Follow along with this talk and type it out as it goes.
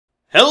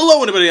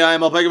Hello everybody, I am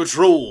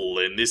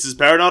alpacapatrol, and this is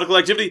Paranautical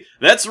Activity.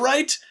 That's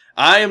right,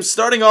 I am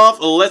starting off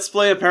a Let's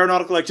Play of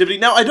Paranautical Activity.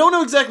 Now, I don't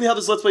know exactly how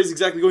this Let's Play is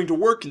exactly going to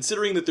work,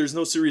 considering that there's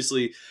no serious,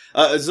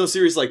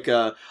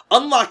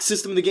 unlock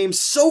system in the game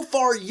so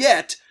far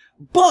yet,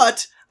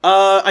 but,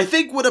 I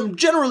think what I'm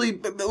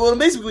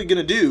basically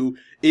gonna do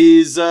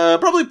is,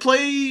 probably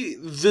play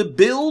the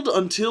build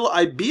until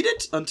I beat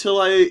it, until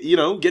I,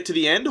 get to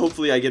the end.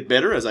 Hopefully I get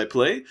better as I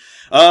play.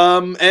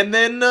 And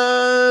then,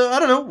 I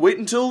don't know, wait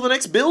until the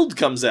next build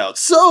comes out.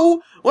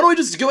 So, why don't we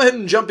just go ahead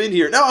and jump in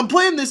here. Now, I'm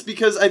playing this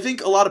because I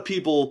think a lot of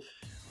people,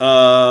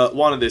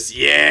 wanted this.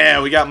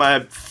 Yeah, we got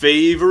my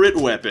favorite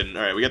weapon.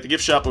 Alright, we got the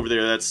gift shop over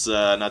there. That's,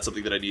 not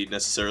something that I need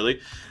necessarily.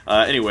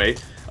 Anyway,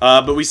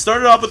 but we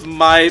started off with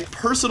my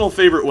personal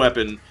favorite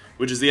weapon,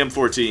 which is the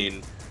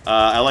M14.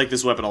 I like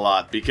this weapon a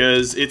lot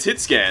because it's hit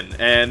scan,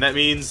 and that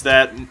means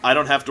that I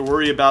don't have to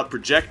worry about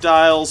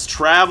projectiles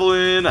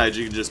traveling. I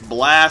can just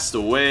blast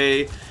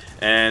away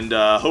and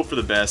hope for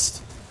the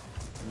best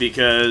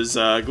because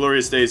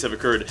glorious days have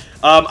occurred.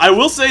 I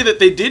will say that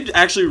they did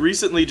actually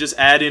recently just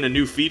add in a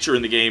new feature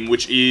in the game,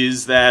 which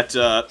is that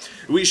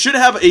we should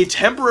have a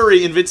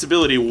temporary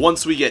invincibility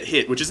once we get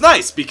hit, which is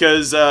nice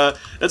because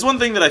that's one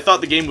thing that I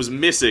thought the game was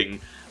missing.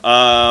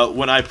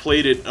 When I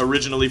played it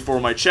originally for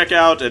my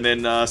checkout, and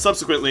then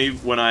subsequently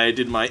when I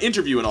did my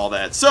interview and all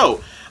that.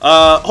 So,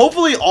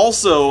 hopefully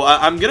also,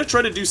 I'm gonna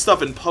try to do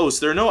stuff in post.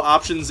 There are no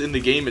options in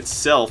the game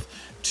itself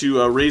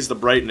to raise the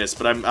brightness,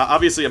 but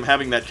obviously I'm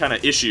having that kind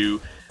of issue,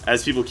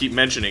 as people keep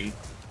mentioning.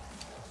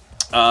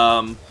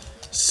 Hopefully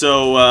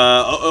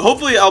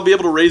I'll be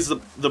able to raise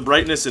the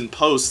brightness in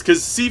post,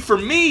 because see, for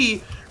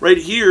me, right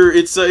here,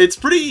 it's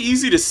pretty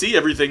easy to see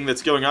everything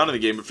that's going on in the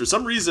game, but for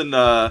some reason,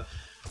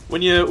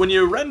 when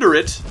you render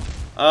it,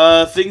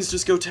 things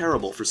just go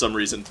terrible for some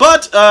reason.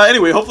 But,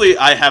 anyway, hopefully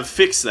I have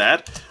fixed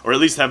that, or at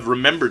least have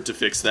remembered to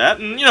fix that,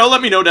 and,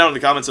 let me know down in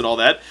the comments and all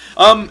that.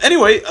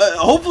 Anyway,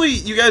 hopefully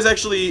you guys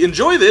actually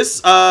enjoy this.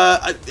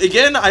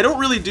 Again, I don't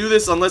really do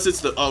this unless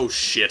it's the... Oh,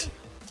 shit.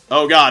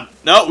 Oh, God.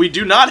 No, we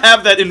do not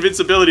have that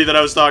invincibility that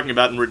I was talking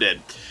about, and we're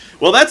dead.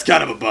 Well, that's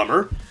kind of a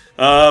bummer.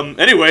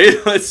 Anyway,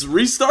 let's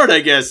restart,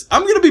 I guess.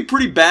 I'm gonna be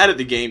pretty bad at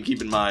the game, keep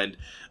in mind.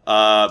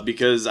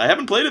 Because I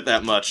haven't played it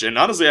that much, and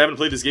honestly I haven't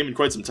played this game in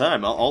quite some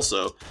time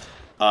also.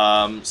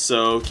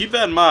 So keep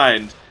that in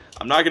mind.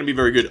 I'm not gonna be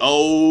very good.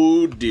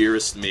 Oh,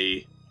 dearest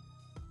me.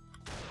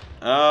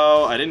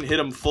 Oh, I didn't hit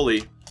him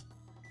fully.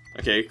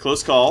 Okay,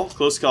 close call,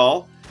 close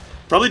call.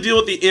 Probably deal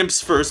with the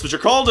imps first, which are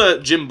called,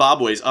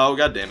 Zimbabwe's. Oh,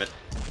 god damn it.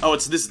 Oh,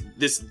 it's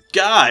this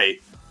guy.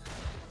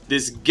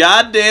 This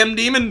goddamn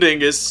demon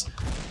dingus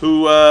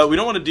who, we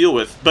don't want to deal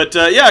with. But,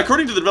 yeah,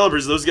 according to the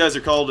developers, those guys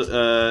are called,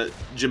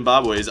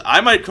 Zimbabwe's.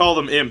 I might call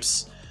them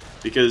imps,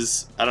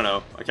 because, I don't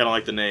know, I kind of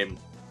like the name.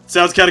 It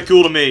sounds kind of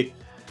cool to me.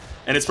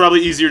 And it's probably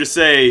easier to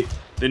say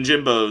than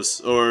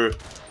Jimbos, or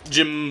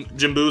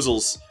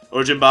Jimboozles,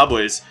 or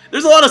Zimbabwe's.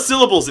 There's a lot of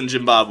syllables in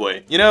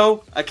Zimbabwe,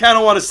 I kind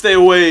of want to stay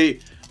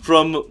away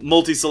from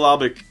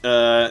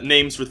multisyllabic,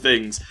 names for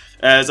things,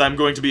 as I'm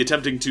going to be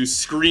attempting to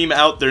scream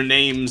out their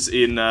names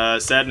in,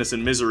 sadness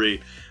and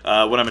misery,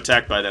 when I'm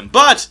attacked by them.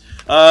 But,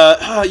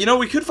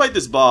 we could fight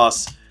this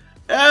boss.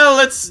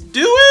 Let's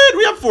do it!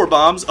 We have 4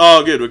 bombs.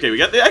 Oh, good. Okay, we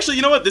got... Actually,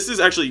 you know what? This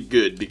is actually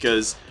good,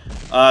 because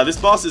this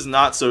boss is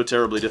not so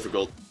terribly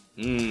difficult.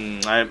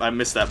 I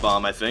missed that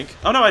bomb, I think.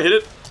 Oh, no, I hit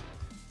it.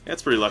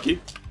 That's pretty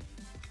lucky.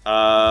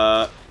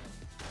 That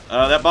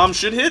bomb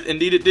should hit.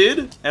 Indeed it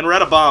did. And we're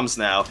out of bombs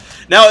now.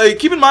 Now,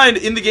 keep in mind,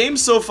 in the game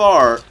so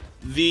far,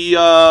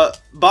 the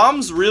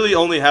bombs really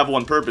only have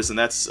one purpose, and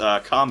that's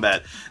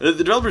combat. The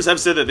developers have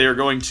said that they are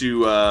going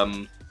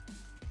to,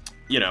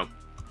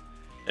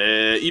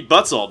 eat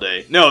butts all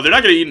day. No, they're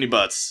not going to eat any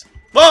butts.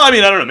 Well, I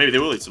mean, I don't know. Maybe they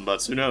will eat some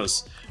butts. Who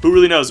knows? Who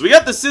really knows? We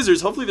got the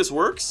scissors. Hopefully this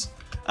works.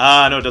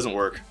 No, it doesn't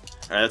work.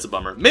 Alright, that's a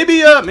bummer.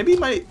 Maybe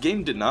my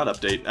game did not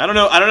update. I don't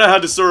know. I don't know how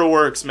Desura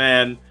works,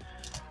 man.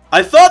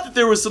 I thought that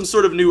there was some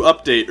sort of new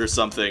update or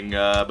something,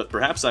 but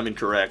perhaps I'm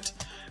incorrect.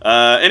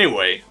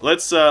 Anyway,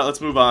 let's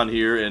move on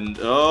here and,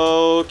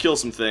 kill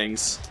some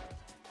things.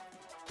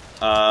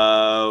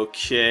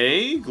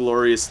 Okay,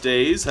 glorious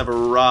days have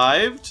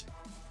arrived.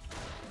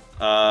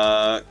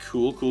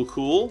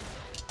 Cool.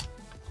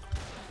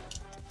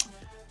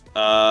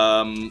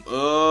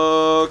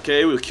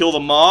 Okay, we'll kill the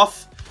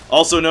moth,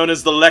 also known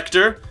as the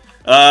Lecter.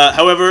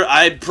 However,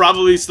 I'm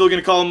probably still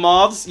gonna call them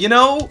moths.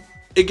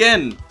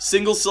 Again,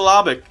 single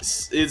syllabic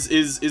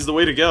is the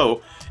way to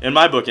go, in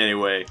my book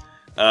anyway.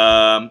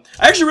 I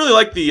actually really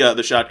like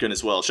the shotgun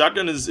as well.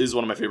 Shotgun is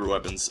one of my favorite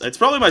weapons. It's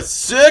probably my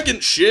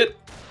second shit.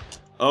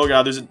 Oh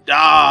god, there's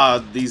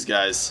these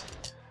guys.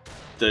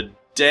 The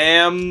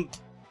damn...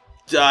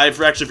 I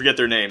actually forget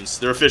their names.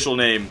 Their official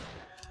name.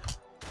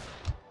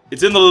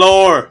 It's in the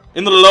lore.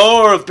 In the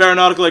lore of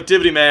Paranautical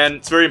Activity, man.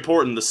 It's very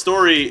important. The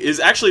story is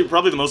actually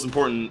probably the most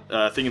important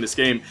thing in this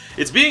game.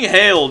 It's being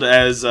hailed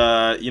as,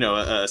 a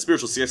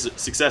spiritual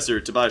successor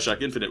to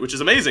Bioshock Infinite, which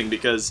is amazing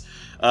because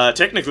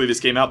technically this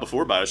came out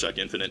before Bioshock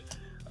Infinite.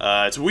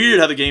 It's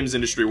weird how the games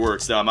industry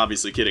works. Now, I'm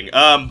obviously kidding.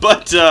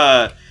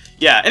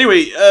 Yeah,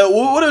 anyway,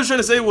 what I was trying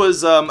to say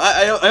was,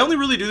 I only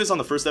really do this on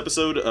the first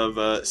episode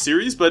of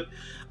series, but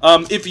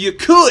if you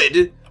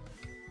could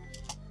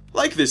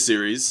like this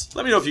series,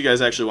 let me know if you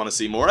guys actually want to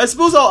see more. I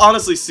suppose I'll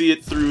honestly see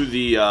it through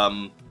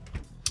the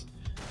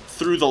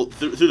through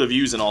the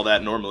views and all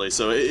that normally,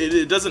 so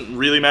it doesn't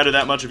really matter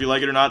that much if you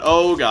like it or not.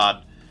 Oh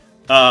god.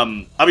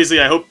 Obviously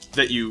I hope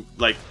that you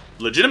like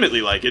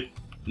legitimately like it,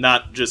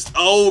 not just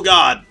oh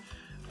god.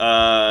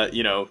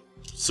 You know,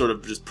 sort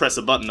of just press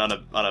a button on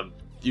a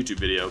YouTube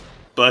video.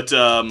 But, you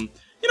know,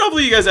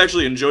 hopefully you guys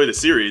actually enjoy the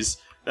series.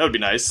 That would be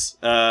nice.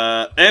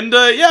 Yeah,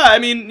 I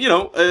mean, you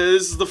know,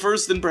 this is the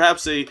first and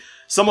perhaps a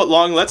somewhat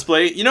long Let's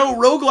Play. You know,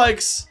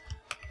 roguelikes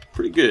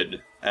pretty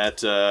good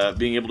at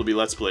being able to be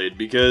Let's Played,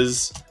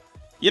 because,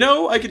 you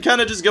know, I could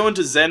kind of just go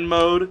into Zen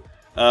mode,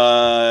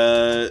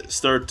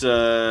 start,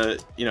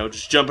 you know,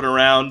 just jumping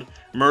around,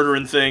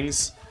 murdering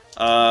things,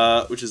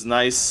 which is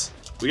nice.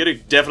 We gotta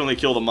definitely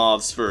kill the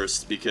moths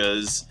first,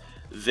 because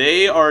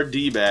they are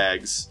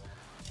D-bags.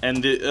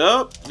 And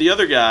the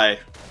other guy,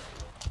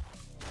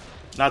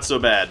 not so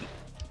bad.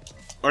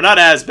 Or not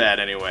as bad,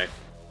 anyway.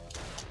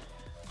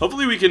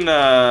 Hopefully we can,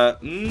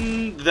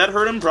 did that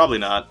hurt him? Probably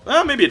not.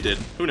 Maybe it did.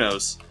 Who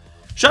knows?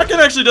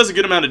 Shotgun actually does a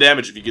good amount of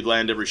damage if you could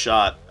land every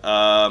shot.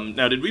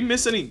 Now, did we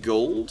miss any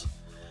gold?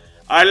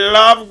 I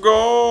love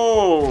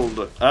gold!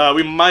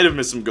 We might have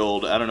missed some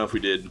gold. I don't know if we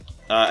did.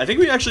 I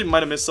think we actually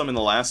might have missed some in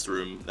the last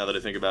room, now that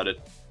I think about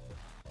it.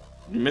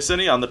 Did we miss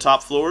any on the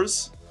top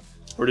floors?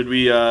 Or did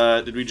we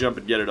jump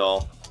and get it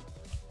all?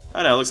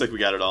 I know, it looks like we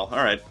got it all.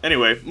 Alright,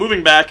 anyway,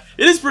 moving back.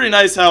 It is pretty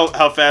nice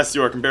how fast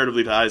you are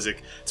comparatively to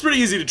Isaac. It's pretty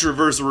easy to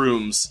traverse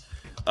rooms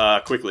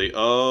quickly.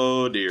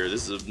 Oh dear,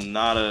 this is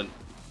not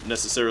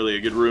necessarily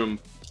a good room.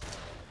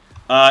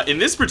 In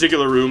this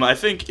particular room, I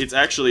think it's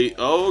actually,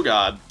 oh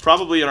god,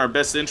 probably in our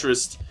best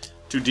interest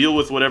to deal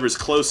with whatever's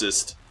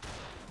closest.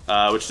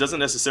 Which doesn't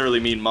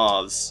necessarily mean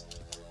moths.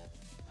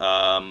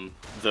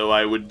 Though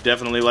I would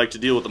definitely like to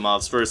deal with the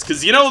moths first.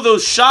 Because, you know,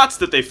 those shots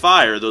that they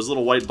fire, those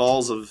little white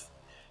balls of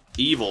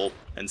evil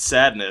and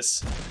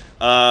sadness,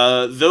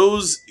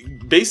 those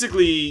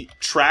basically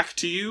track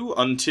to you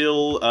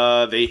until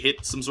they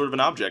hit some sort of an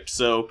object.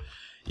 So,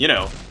 you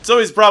know, it's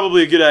always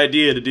probably a good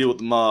idea to deal with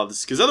the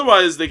moths. Because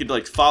otherwise they could,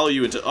 like, follow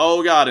you into,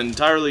 oh god,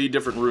 entirely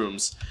different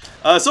rooms.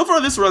 So far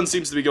this run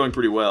seems to be going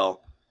pretty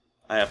well,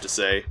 I have to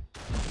say.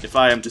 If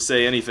I am to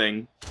say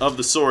anything of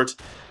the sort.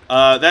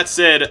 That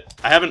said,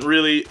 I haven't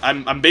really...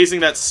 I'm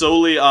basing that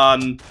solely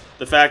on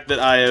the fact that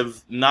I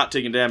have not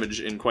taken damage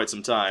in quite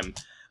some time.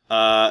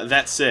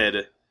 That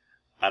said,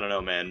 I don't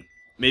know, man.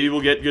 Maybe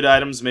we'll get good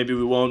items, maybe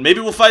we won't. Maybe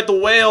we'll fight the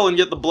whale and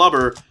get the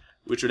blubber,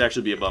 which would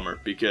actually be a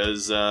bummer,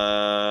 because,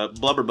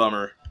 blubber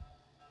bummer.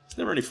 It's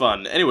never any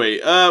fun. Anyway,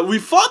 we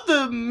fought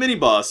the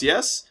mini-boss,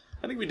 yes?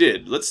 I think we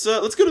did. Let's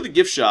go to the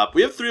gift shop.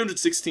 We have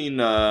 316,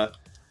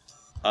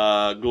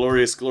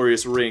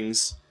 glorious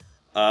rings.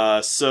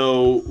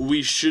 So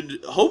we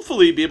should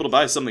hopefully be able to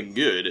buy something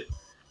good.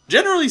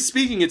 Generally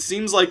speaking, it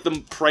seems like the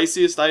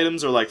priciest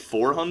items are like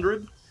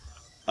 400.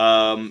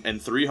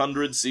 And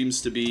 300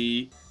 seems to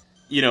be,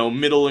 you know,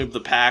 middle of the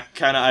pack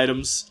kind of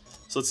items.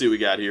 So let's see what we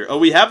got here. Oh,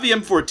 we have the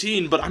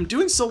M14, but I'm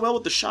doing so well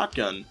with the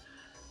shotgun.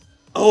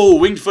 Oh,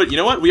 winged foot. You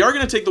know what? We are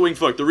going to take the winged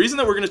foot. The reason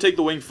that we're going to take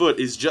the winged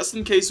foot is just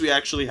in case we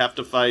actually have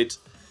to fight,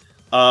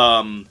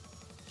 I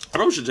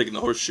probably should have taken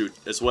the horseshoe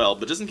as well,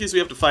 but just in case we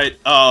have to fight...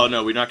 Oh,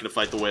 no, we're not going to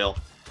fight the whale.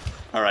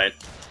 Alright.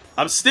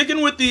 I'm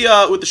sticking with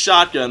the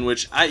shotgun,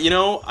 which, you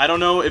know, I don't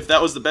know if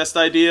that was the best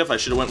idea, if I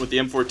should have went with the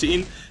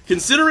M14.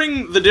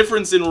 Considering the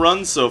difference in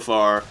runs so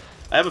far,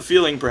 I have a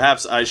feeling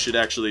perhaps I should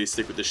actually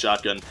stick with the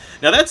shotgun.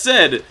 Now, that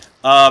said,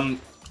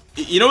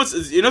 you know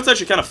it's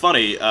actually kind of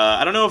funny.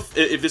 I don't know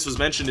if this was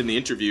mentioned in the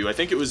interview. I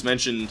think it was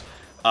mentioned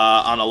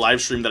on a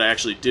live stream that I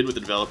actually did with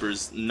the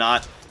developers,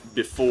 not...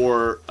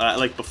 before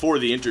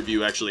the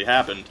interview actually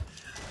happened,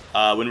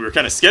 when we were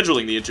kind of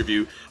scheduling the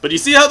interview. But you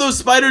see how those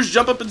spiders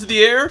jump up into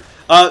the air?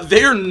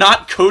 They are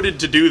not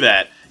coded to do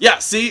that. Yeah,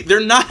 see,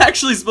 they're not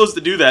actually supposed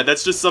to do that.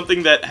 That's just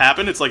something that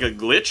happened. It's like a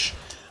glitch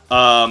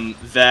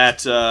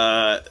that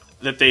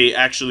they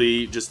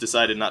actually just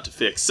decided not to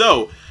fix.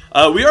 So,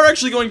 we are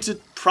actually going to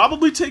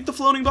probably take the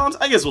floating bombs.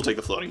 I guess we'll take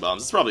the floating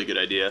bombs. It's probably a good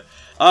idea.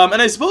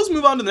 And I suppose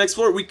move on to the next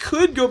floor. We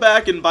could go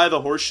back and buy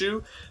the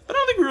horseshoe, but I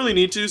don't think we really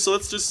need to, so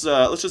let's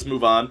just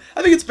move on.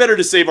 I think it's better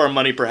to save our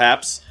money,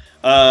 perhaps,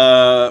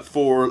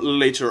 for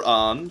later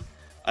on.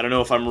 I don't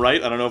know if I'm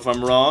right, I don't know if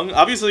I'm wrong.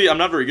 Obviously, I'm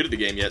not very good at the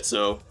game yet,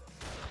 so,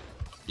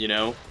 you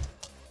know,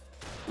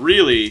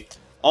 really,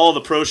 all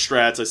the pro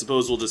strats, I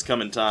suppose, will just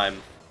come in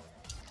time.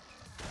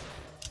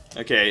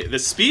 Okay, the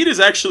speed is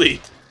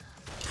actually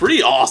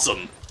pretty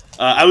awesome.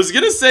 I was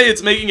gonna say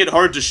it's making it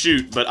hard to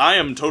shoot, but I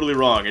am totally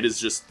wrong. It is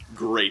just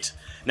great.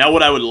 Now,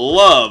 what I would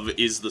love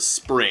is the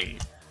spring.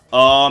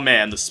 Oh,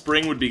 man, the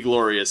spring would be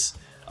glorious.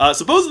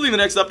 Supposedly, in the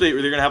next update,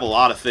 they're gonna have a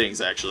lot of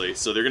things, actually.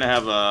 So they're gonna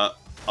have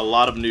a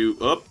lot of new...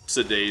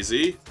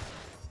 Oops-a-daisy.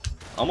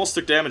 Almost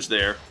took damage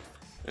there.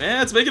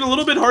 Eh, it's making it a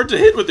little bit hard to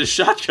hit with this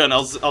shotgun,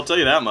 I'll tell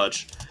you that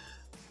much.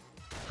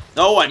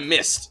 Oh, I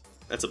missed.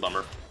 That's a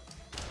bummer.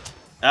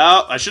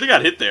 Oh, I should have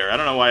got hit there. I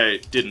don't know why I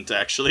didn't,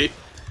 actually.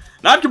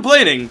 Not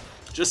complaining,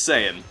 just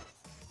saying.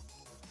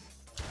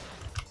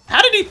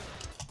 How did he...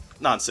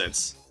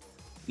 Nonsense.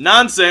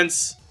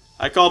 Nonsense!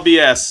 I call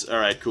BS.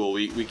 Alright, cool.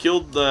 We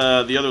killed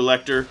the other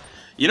Lecter.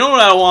 You know what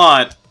I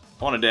want?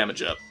 I want a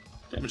damage up.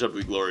 Damage up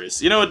would be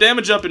glorious. You know, a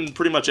damage up in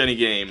pretty much any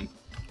game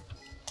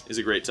is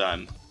a great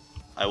time,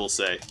 I will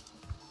say.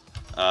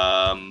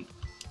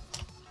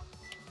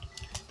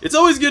 It's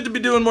always good to be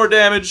doing more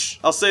damage,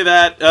 I'll say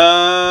that.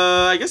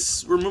 I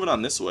guess we're moving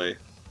on this way.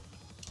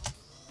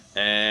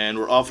 And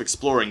we're off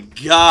exploring.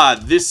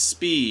 God, this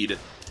speed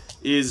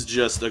is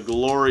just a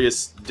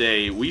glorious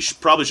day. We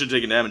probably should have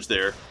taken damage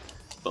there,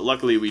 but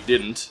luckily we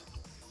didn't,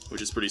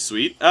 which is pretty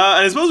sweet.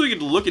 And I suppose we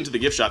could look into the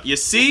gift shop. You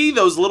see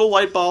those little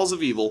white balls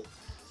of evil?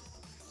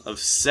 Of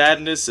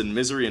sadness and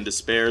misery and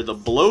despair. The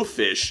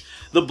blowfish.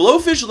 The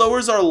blowfish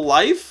lowers our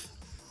life,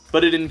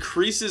 but it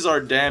increases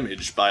our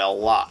damage by a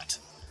lot.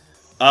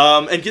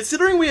 And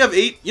considering we have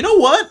 8, you know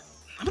what?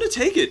 I'm gonna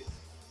take it.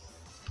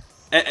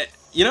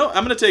 You know,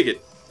 I'm gonna take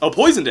it. Oh,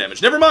 poison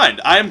damage. Never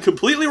mind. I am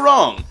completely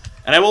wrong.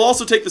 And I will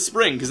also take the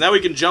spring, because now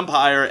we can jump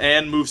higher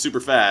and move super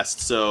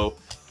fast. So,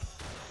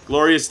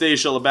 glorious days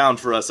shall abound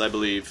for us, I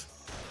believe.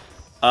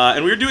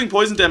 And we were doing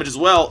poison damage as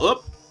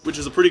well, which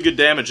is a pretty good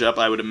damage up,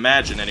 I would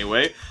imagine,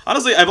 anyway.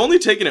 Honestly, I've only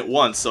taken it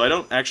once, so I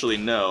don't actually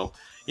know.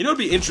 You know what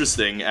would be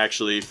interesting,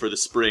 actually, for the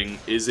spring,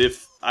 is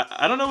if...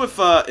 I don't know if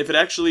it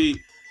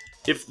actually...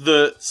 If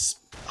the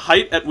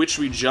height at which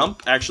we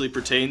jump actually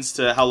pertains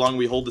to how long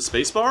we hold the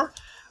spacebar.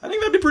 I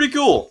think that'd be pretty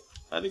cool.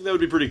 I think that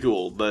would be pretty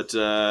cool, but,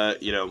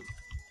 you know...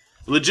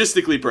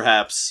 Logistically,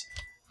 perhaps,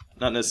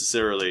 not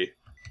necessarily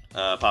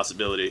a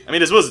possibility. I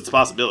mean, I suppose it's a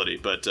possibility,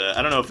 but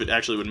I don't know if it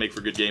actually would make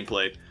for good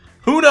gameplay.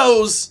 Who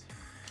knows?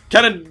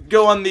 Kind of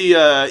go on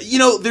the, you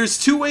know, there's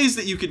 2 ways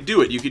that you could do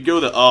it. You could go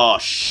the, oh,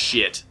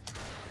 shit.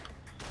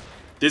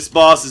 This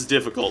boss is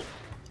difficult.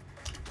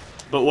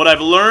 But what I've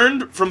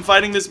learned from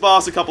fighting this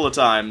boss a couple of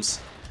times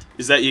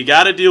is that you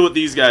gotta deal with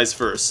these guys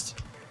first.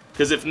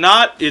 Because if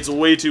not, it's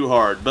way too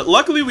hard. But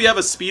luckily we have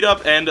a speed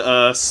up and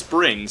a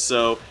spring,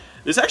 so...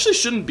 This actually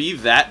shouldn't be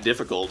that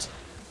difficult,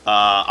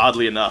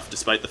 oddly enough,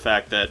 despite the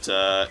fact that,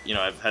 you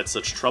know, I've had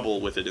such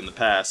trouble with it in the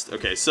past.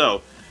 Okay,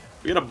 so,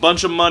 we got a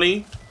bunch of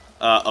money,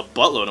 a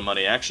buttload of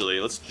money, actually.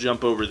 Let's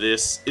jump over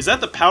this. Is that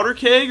the powder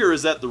keg, or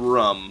is that the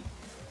rum?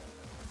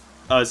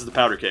 Oh, this is the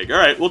powder keg.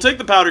 Alright, we'll take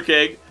the powder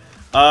keg.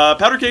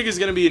 Powder keg is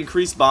going to be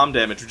increased bomb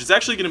damage, which is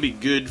actually going to be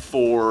good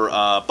for,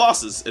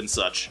 bosses and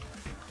such.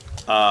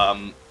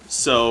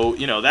 So,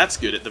 you know, that's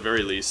good at the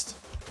very least.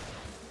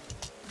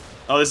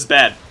 Oh, this is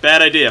bad.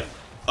 Bad idea.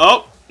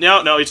 Oh,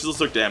 no, he still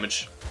took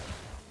damage.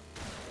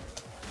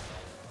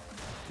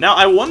 Now,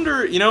 I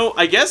wonder, you know,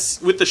 I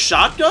guess with the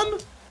shotgun,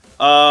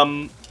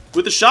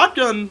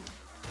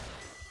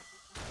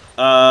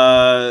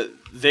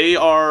 they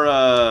are,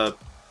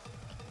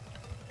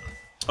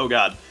 oh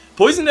god.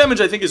 Poison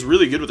damage, I think, is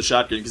really good with the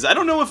shotgun, because I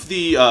don't know if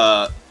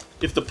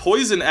the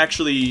poison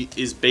actually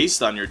is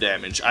based on your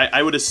damage.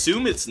 I would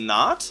assume it's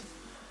not,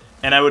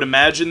 and I would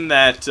imagine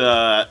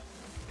that,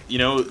 you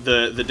know,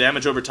 the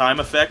damage over time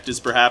effect is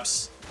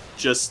perhaps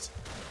just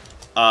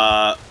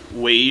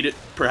weighed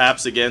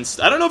perhaps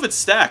against... I don't know if it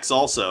stacks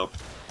also.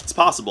 It's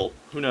possible.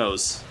 Who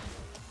knows?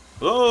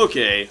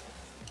 Okay.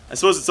 I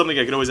suppose it's something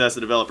I could always ask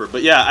the developer.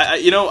 But yeah,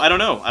 you know, I don't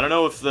know. I don't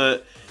know if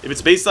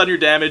it's based on your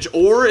damage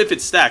or if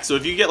it stacks. So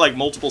if you get like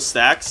multiple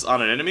stacks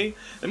on an enemy,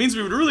 that means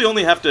we would really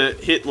only have to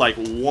hit like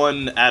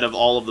 1 out of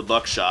all of the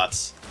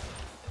buckshots.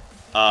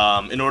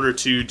 In order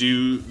to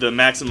do the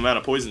maximum amount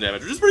of poison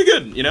damage, which is pretty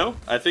good, you know?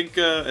 I think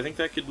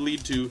that could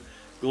lead to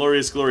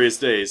glorious, glorious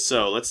days.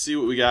 So, let's see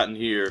what we got in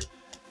here.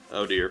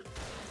 Oh, dear.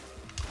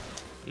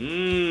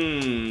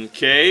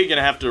 Okay,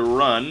 gonna have to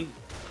run.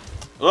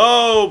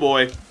 Oh,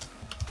 boy.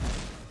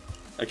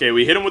 Okay,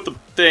 we hit him with the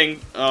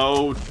thing.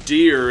 Oh,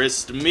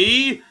 dearest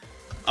me.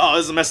 Oh,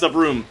 this is a messed up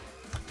room.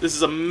 This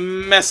is a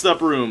messed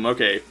up room.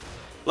 Okay.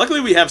 Luckily,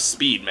 we have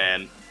speed,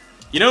 man.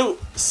 You know,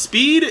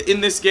 speed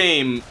in this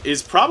game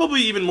is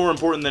probably even more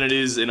important than it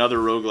is in other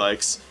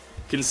roguelikes,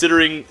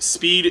 considering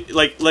speed,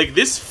 like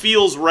this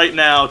feels right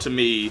now to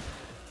me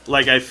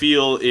like I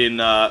feel in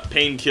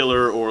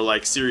Painkiller or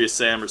like Serious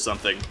Sam or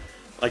something.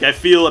 Like I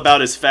feel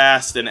about as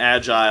fast and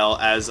agile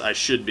as I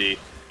should be,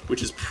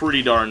 which is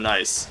pretty darn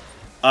nice.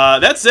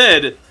 That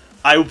said,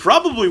 I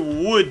probably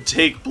would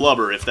take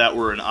Blubber if that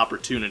were an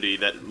opportunity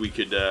that we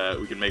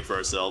could make for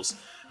ourselves,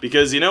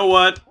 because you know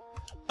what?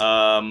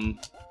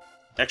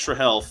 Extra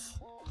health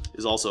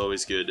is also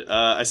always good.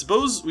 I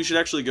suppose we should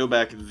actually go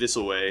back this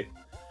way.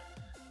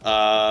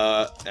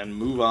 And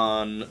move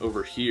on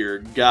over here.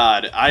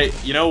 God,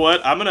 you know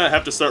what? I'm gonna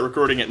have to start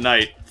recording at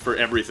night for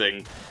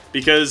everything.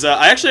 Because,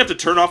 I actually have to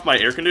turn off my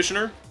air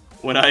conditioner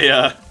when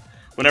I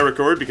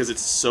record, because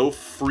it's so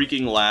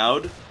freaking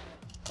loud.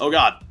 Oh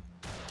god.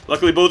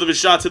 Luckily both of his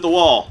shots hit the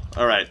wall.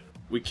 Alright,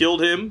 we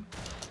killed him.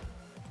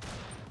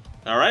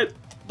 Alright.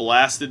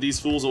 Blasted these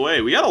fools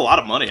away. We got a lot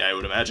of money, I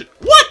would imagine.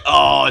 What?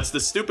 Oh, it's the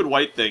stupid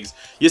white things.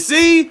 You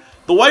see?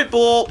 The white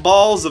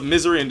balls of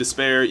misery and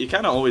despair, you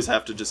kind of always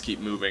have to just keep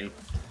moving.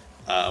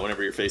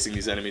 whenever you're facing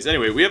these enemies.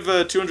 Anyway, we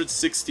have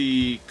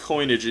 260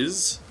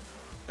 coinages,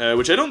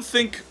 which I don't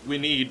think we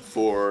need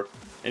for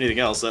anything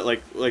else.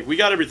 Like we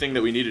got everything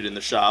that we needed in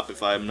the shop,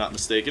 if I'm not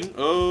mistaken.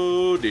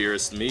 Oh,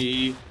 dearest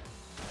me.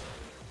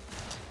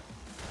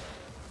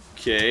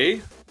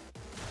 Okay.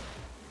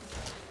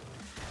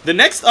 The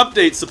next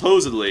update,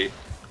 supposedly,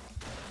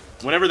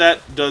 whenever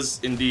that does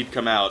indeed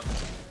come out,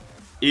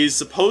 is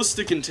supposed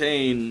to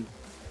contain,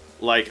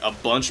 like, a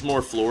bunch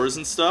more floors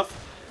and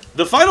stuff.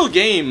 The final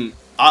game,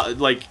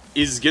 like,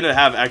 is gonna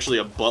have actually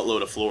a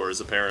buttload of floors,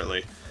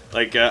 apparently.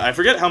 Like, I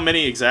forget how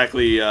many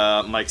exactly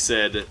Mike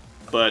said,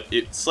 but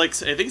it's like,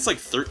 I think it's like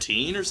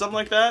 13 or something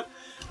like that.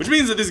 Which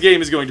means that this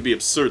game is going to be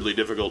absurdly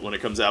difficult when it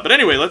comes out. But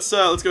anyway, let's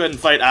go ahead and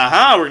fight.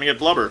 Aha! We're gonna get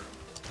blubber.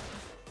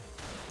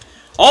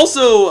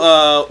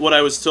 Also, what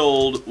I was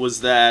told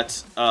was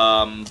that,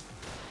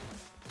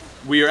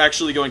 we are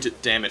actually going to...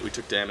 Damn it, we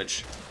took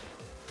damage.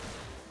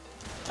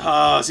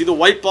 See, the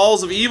white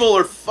balls of evil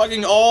are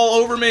fucking all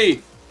over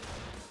me!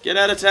 Get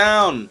out of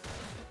town!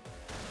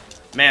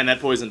 Man, that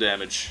poison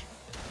damage.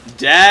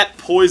 Dat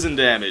poison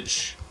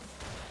damage.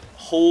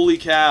 Holy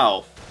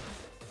cow.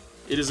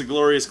 It is a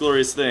glorious,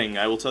 glorious thing,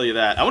 I will tell you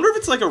that. I wonder if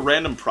it's like a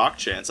random proc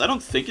chance. I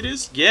don't think it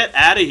is. Get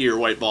out of here,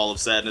 white ball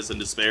of sadness and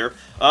despair.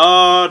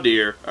 Oh,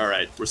 dear.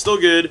 Alright, we're still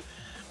good.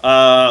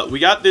 We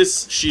got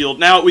this shield.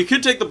 Now, we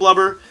could take the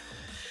blubber.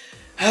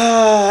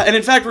 And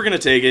in fact, we're going to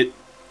take it.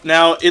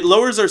 Now, it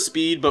lowers our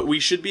speed, but we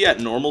should be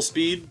at normal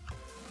speed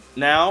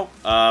now.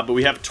 But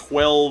we have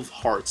 12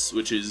 hearts,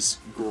 which is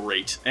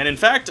great. And in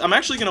fact, I'm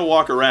actually going to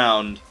walk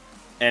around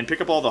and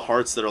pick up all the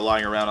hearts that are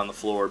lying around on the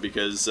floor,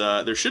 because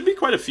there should be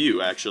quite a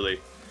few,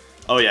 actually.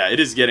 Oh yeah, it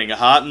is getting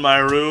hot in my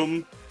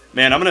room.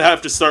 Man, I'm going to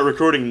have to start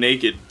recording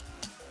naked.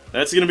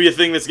 That's going to be a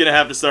thing that's going to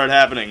have to start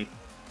happening.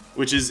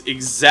 Which is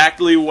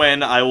exactly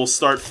when I will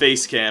start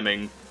face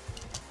camming.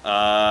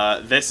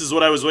 This is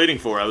what I was waiting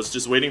for. I was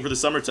just waiting for the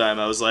summertime.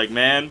 I was like,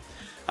 man,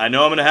 I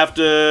know I'm going to have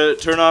to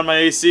turn on my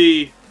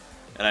AC,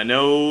 and I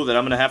know that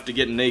I'm going to have to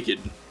get naked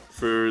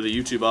for the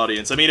YouTube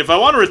audience. I mean, if I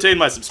want to retain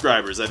my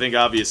subscribers, I think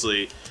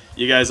obviously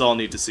you guys all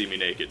need to see me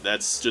naked.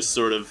 That's just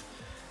sort of...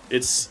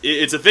 It's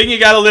a thing you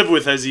gotta live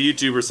with as a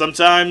YouTuber.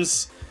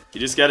 Sometimes you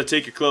just gotta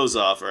take your clothes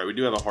off. Alright, we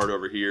do have a heart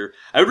over here.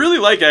 I would really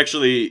like,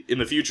 actually, in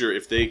the future,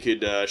 if they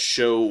could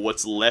show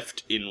what's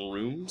left in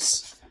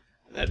rooms.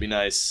 That'd be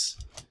nice.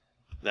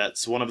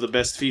 That's one of the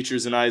best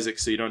features in Isaac,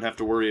 so you don't have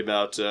to worry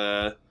about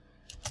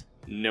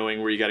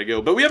knowing where you gotta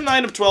go. But we have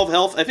 9 of 12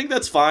 health. I think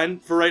that's fine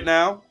for right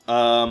now.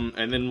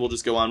 And then we'll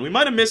just go on. We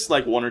might have missed,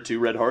 like, 1 or 2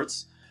 red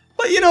hearts.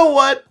 But you know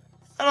what?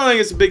 I don't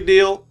think it's a big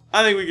deal.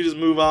 I think we could just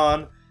move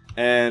on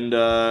and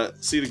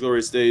see the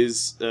glorious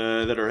days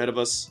that are ahead of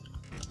us.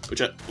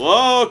 Which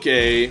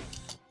okay.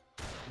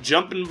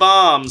 Jumping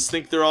bombs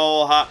think they're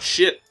all hot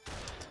shit.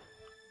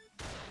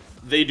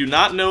 They do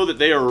not know that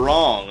they are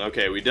wrong.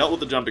 Okay, we dealt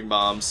with the jumping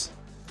bombs.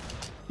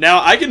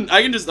 Now, I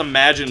can just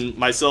imagine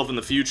myself in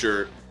the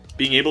future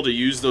being able to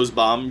use those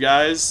bomb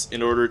guys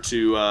in order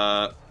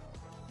to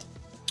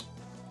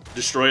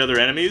destroy other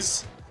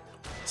enemies.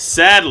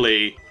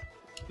 Sadly,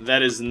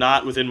 that is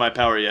not within my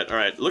power yet.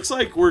 Alright, looks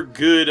like we're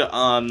good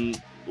on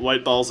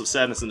white balls of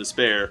sadness and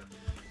despair.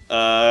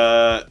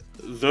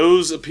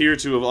 Those appear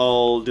to have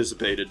all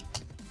dissipated.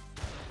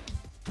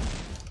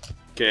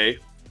 Okay.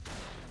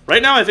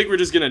 Right now, I think we're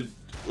just gonna,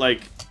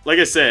 like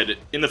I said,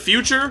 in the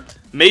future,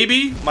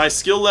 maybe my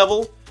skill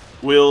level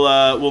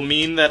will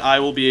mean that I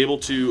will be able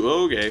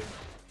to,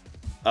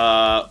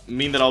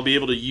 mean that I'll be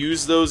able to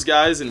use those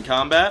guys in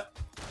combat.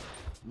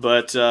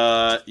 But,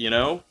 you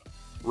know,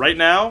 right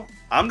now,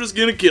 I'm just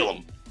gonna kill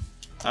him.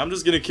 I'm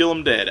just gonna kill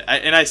him dead.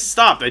 And I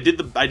stopped. I did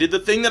the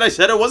thing that I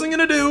said I wasn't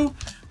gonna do.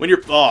 When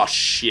you're... Oh,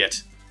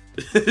 shit.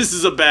 This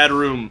is a bad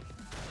room.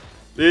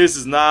 This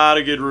is not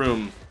a good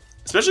room.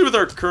 Especially with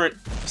our current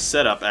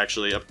setup,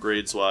 actually,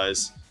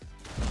 upgrades-wise.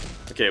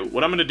 Okay,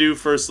 what I'm gonna do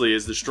firstly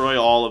is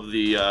destroy all of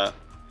the,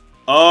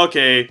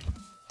 Okay.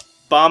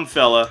 Bomb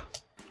fella.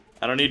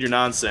 I don't need your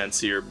nonsense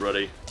here,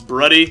 bruddy.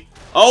 Bruddy.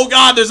 Oh,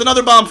 God, there's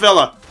another bomb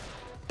fella.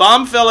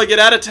 Bomb fella, get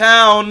out of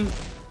town.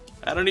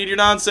 I don't need your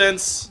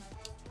nonsense.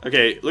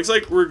 Okay, looks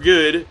like we're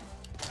good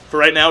for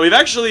right now. We've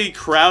actually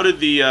crowded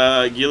the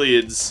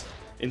Gileads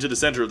into the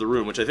center of the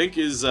room, which I think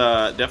is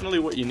definitely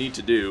what you need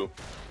to do.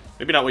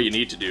 Maybe not what you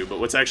need to do, but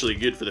what's actually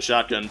good for the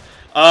shotgun.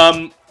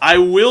 I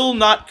will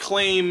not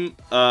claim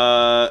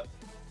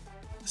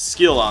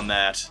skill on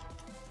that.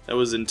 That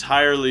was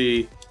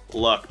entirely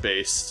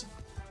luck-based.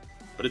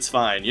 But it's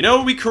fine. You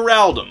know, we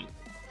corralled them,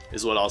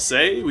 is what I'll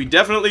say. We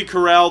definitely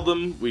corralled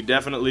them. We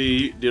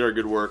definitely did our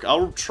good work.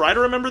 I'll try to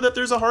remember that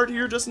there's a heart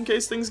here just in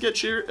case things get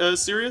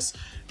serious.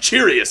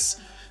 Cheerious!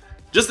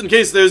 Just in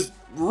case there's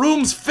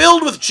rooms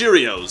filled with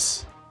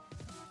Cheerios.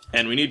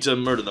 And we need to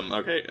murder them.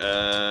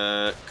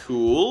 Okay,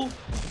 cool.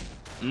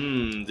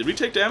 Did we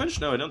take damage?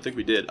 No, I don't think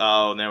we did.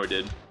 Oh, now we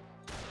did.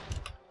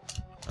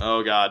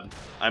 Oh, God.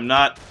 I'm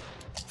not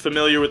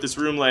familiar with this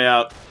room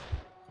layout.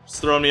 It's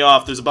throwing me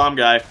off. There's a bomb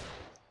guy.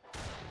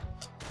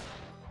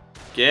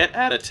 Get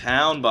out of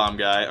town, bomb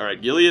guy.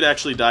 Alright, Gilead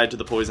actually died to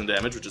the poison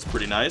damage, which is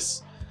pretty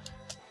nice.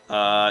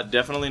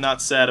 Definitely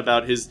not sad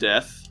about his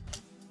death.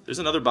 There's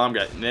another bomb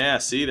guy. Nah,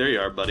 see, there you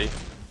are, buddy.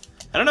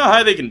 I don't know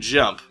how they can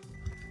jump.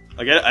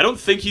 Like, I don't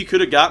think he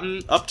could have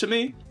gotten up to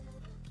me.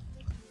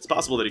 It's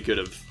possible that he could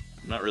have.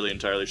 I'm not really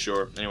entirely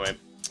sure. Anyway.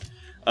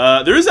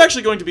 There is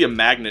actually going to be a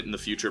magnet in the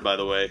future, by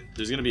the way.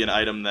 There's going to be an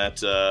item that,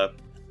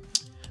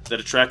 that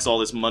attracts all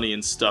this money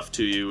and stuff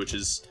to you, which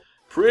is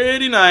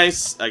pretty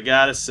nice, I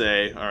gotta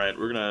say. Alright,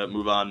 we're gonna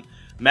move on.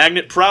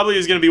 Magnet probably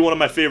is gonna be one of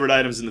my favorite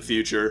items in the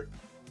future.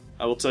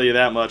 I will tell you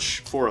that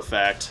much for a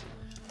fact.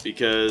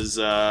 Because,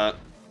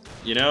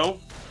 you know...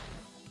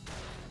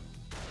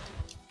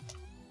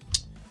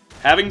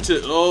 having to...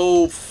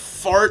 oh,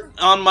 fart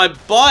on my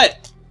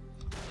butt!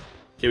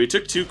 Okay, we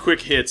took 2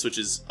 quick hits, which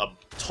is a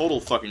total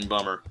fucking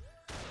bummer.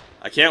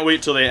 I can't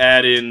wait till they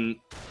add in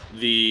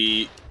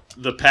the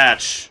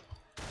patch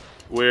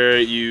where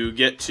you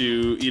get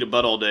to eat a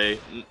butt all day.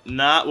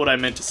 Not what I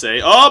meant to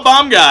say. Oh,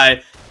 bomb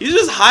guy! He's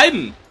just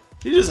hiding.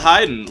 He's just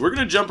hiding. We're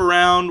gonna jump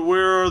around.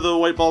 Where are the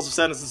white balls of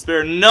sadness and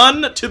despair?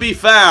 None to be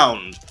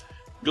found.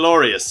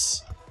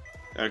 Glorious.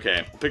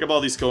 Okay, we'll pick up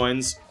all these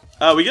coins.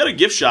 We got a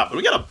gift shop, and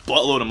we got a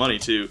buttload of money,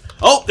 too.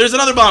 Oh, there's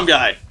another bomb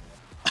guy!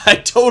 I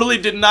totally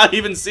did not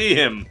even see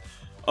him.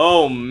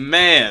 Oh,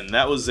 man.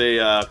 That was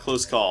a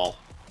close call.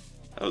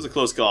 That was a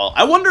close call.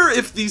 I wonder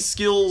if these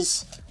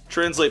skills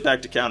translate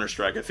back to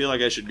Counter-Strike. I feel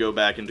like I should go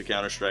back into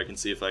Counter-Strike and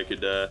see if I could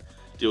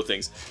deal with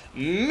things.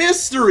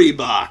 Mystery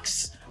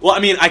box! Well, I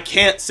mean, I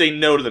can't say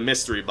no to the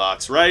mystery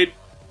box, right?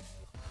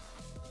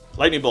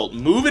 Lightning bolt.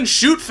 Move and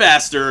shoot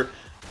faster!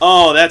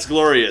 Oh, that's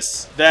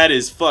glorious. That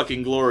is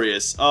fucking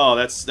glorious. Oh,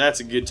 that's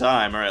a good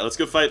time. Alright, let's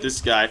go fight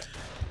this guy.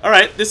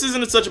 Alright, this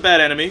isn't such a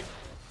bad enemy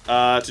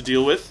to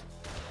deal with.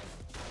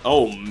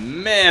 Oh,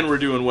 man, we're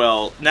doing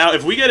well. Now,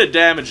 if we get a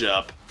damage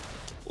up,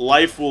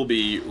 life will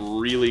be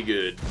really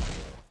good.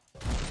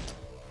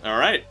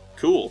 Alright,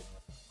 cool.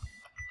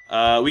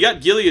 We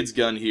got Gilead's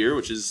gun here,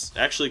 which is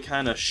actually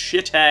kind of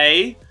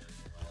shitty.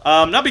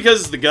 Not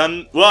because the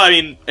gun... well, I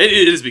mean, it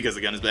is because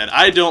the gun is bad.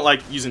 I don't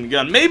like using the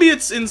gun. Maybe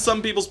it's in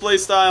some people's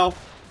playstyle.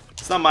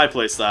 It's not my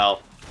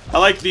playstyle. I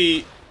like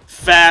the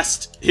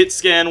fast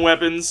hit-scan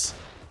weapons,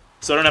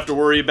 so I don't have to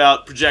worry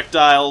about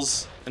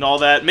projectiles and all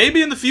that.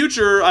 Maybe in the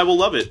future I will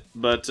love it,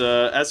 but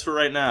as for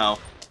right now,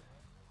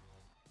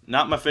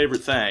 not my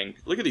favorite thing.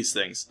 Look at these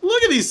things.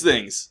 Look at these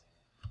things!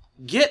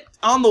 Get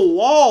on the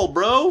wall,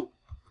 bro!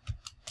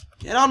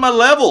 Get on my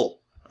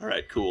level!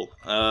 Alright, cool.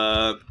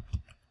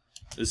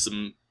 There's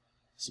some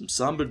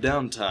somber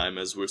downtime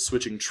as we're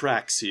switching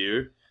tracks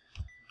here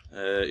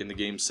in the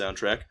game's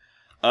soundtrack.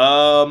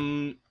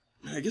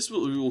 I guess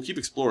we'll keep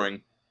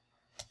exploring.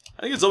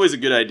 I think it's always a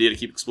good idea to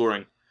keep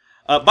exploring.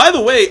 By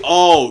the way,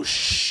 oh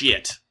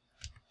shit.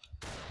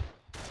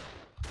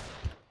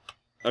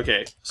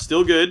 Okay,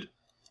 still good.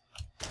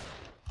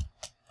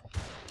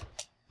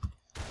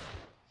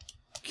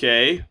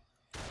 Okay.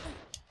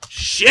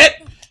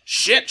 Shit!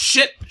 Shit,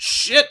 shit,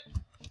 shit!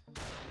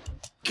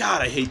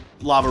 God, I hate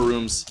lava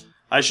rooms.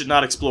 I should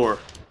not explore.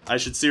 I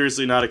should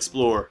seriously not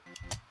explore.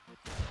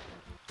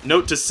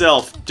 Note to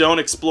self, don't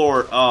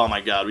explore. Oh my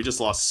god, we just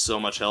lost so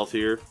much health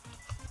here.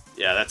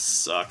 Yeah, that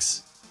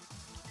sucks.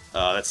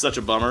 That's such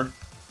a bummer.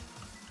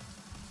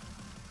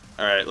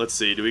 Alright, let's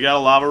see. Do we got a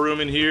lava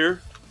room in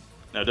here?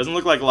 No, it doesn't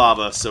look like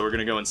lava, so we're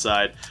gonna go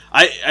inside.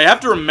 I have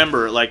to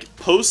remember, like,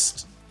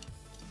 post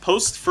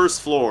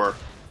first floor,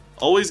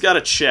 always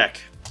gotta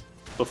check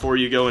before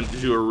you go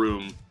into a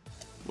room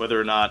whether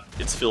or not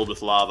it's filled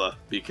with lava,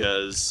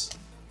 because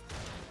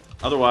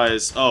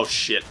otherwise... oh,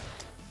 shit.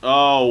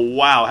 Oh,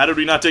 wow. How did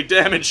we not take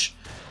damage?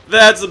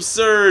 That's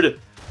absurd.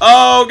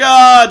 Oh,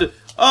 God.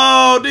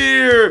 Oh,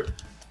 dear.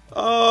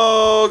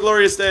 Oh,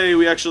 glorious day.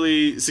 We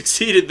actually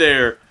succeeded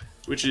there,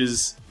 which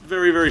is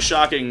very, very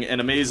shocking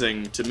and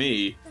amazing to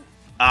me.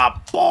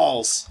 Ah,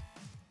 balls.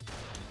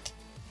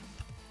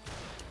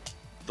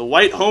 The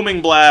white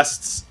homing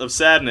blasts of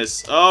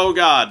sadness, oh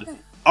god,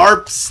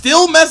 are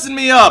still messing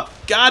me up.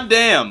 God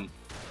damn.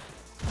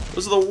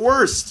 Those are the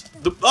worst.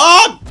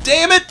 Oh,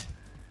 damn it!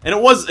 And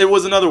it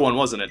was another one,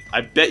 wasn't it? I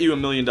bet you $1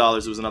 million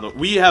it was another one.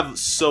 We have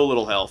so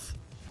little health.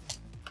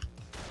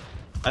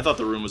 I thought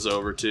the room was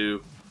over,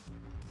 too.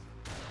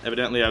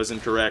 Evidently, I was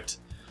incorrect.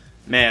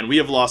 Man, we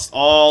have lost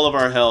all of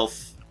our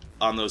health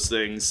on those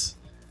things.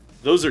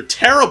 Those are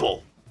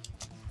terrible!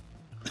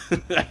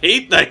 I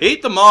hate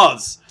the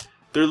moths.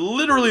 They're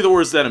literally the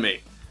worst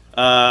enemy.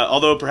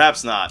 Although,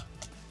 perhaps not.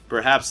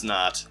 Perhaps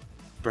not.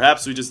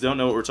 Perhaps we just don't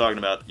know what we're talking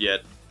about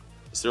yet.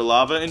 Is there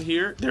lava in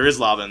here? There is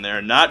lava in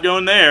there. Not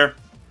going there.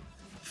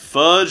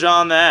 Fudge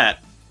on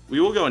that. We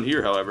will go in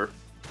here, however.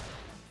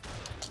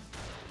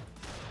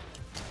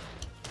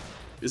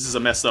 This is a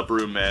messed up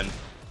room, man.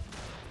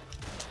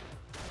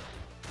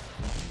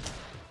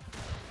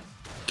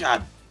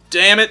 God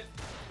damn it.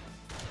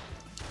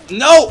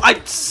 No!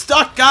 I'm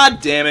stuck! God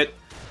damn it!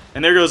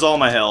 And there goes all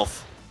my health.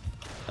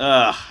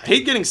 I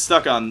hate getting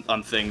stuck on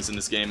things in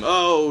this game.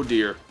 Oh,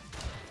 dear.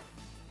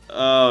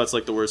 Oh, it's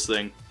like the worst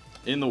thing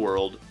in the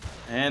world.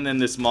 And then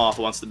this moth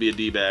wants to be a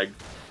D-bag.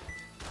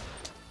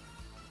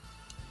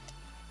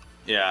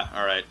 Yeah,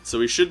 alright. So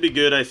we should be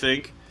good, I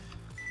think.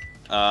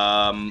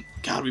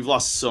 God, we've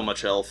lost so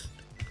much health.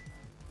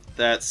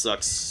 That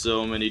sucks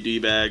so many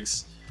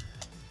D-bags.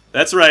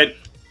 That's right.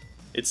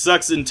 It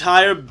sucks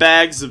entire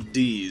bags of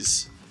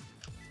Ds.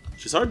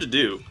 Which is hard to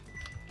do.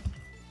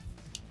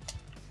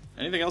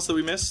 Anything else that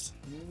we missed?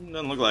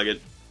 Doesn't look like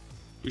it.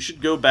 We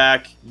should go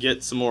back,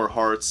 get some more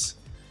hearts.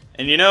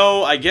 And you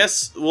know, I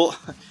guess, well,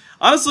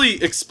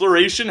 honestly,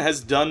 exploration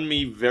has done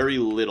me very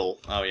little.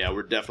 Oh yeah,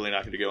 we're definitely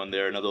not going to go in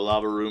there. Another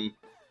lava room.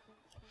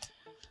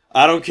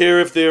 I don't care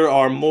if there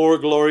are more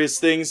glorious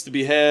things to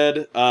be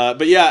had.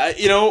 But yeah,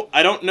 you know,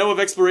 I don't know if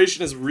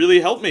exploration has really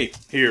helped me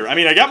here. I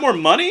mean, I got more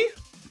money.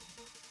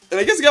 And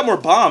I guess I got more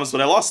bombs,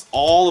 but I lost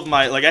all of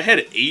my... Like, I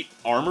had 8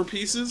 armor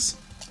pieces.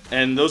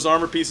 And those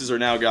armor pieces are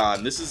now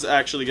gone. This is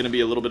actually going to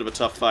be a little bit of a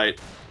tough fight,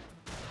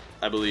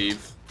 I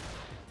believe.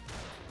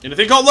 In a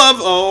thing called love!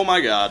 Oh my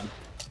god.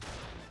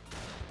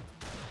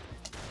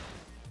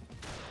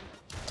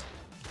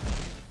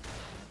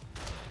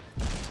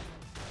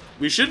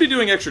 We should be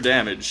doing extra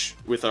damage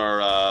with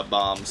our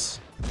bombs.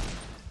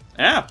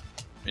 Yeah,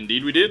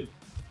 indeed we did.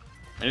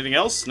 Anything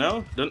else?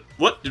 No?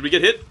 What? Did we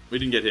get hit? We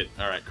didn't get hit.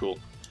 Alright, cool.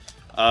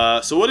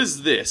 So what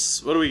is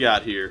this? What do we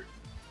got here?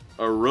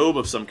 A robe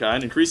of some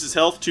kind. Increases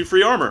health, 2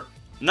 free armor.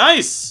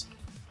 Nice!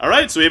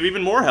 Alright, so we have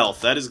even more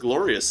health. That is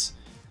glorious.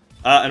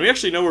 And we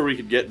actually know where we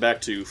could get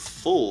back to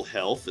full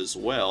health as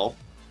well.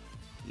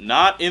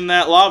 Not in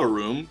that lava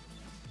room.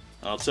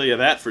 I'll tell you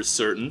that for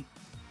certain.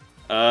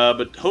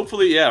 But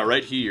hopefully, yeah,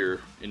 right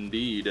here.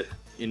 Indeed.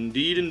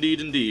 Indeed,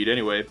 indeed, indeed.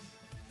 Anyway.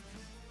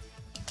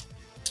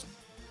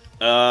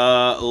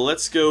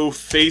 Let's go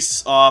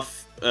face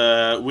off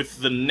with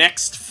the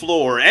next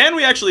floor. And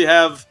we actually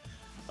have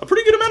a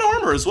pretty good amount of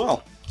armor as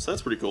well. So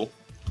that's pretty cool.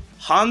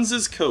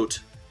 Hans's coat.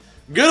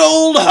 Good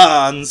old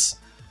Hans!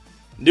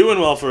 Doing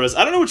well for us.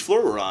 I don't know which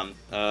floor we're on.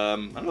 I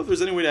don't know if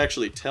there's any way to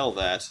actually tell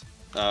that.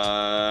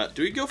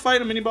 Do we go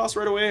fight a mini-boss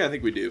right away? I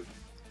think we do.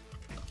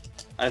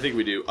 I think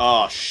we do.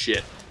 Oh,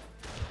 shit.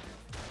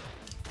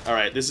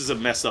 Alright, this is a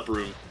messed up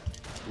room.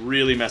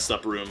 Really messed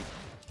up room.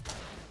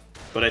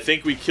 But I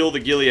think we kill the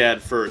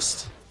Gilead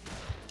first.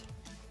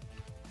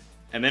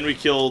 And then we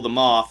kill the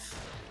Moth.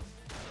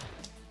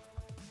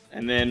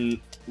 And then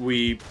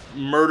we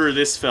murder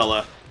this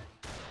fella.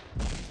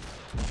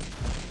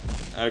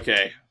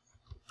 Okay.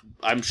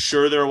 I'm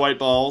sure there are white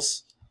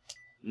balls.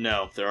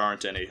 No, there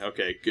aren't any.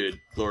 Okay, good.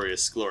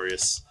 Glorious,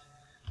 glorious.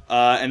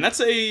 And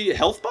that's a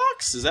health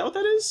box? Is that what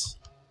that is?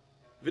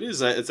 If it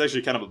is, it's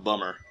actually kind of a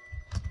bummer.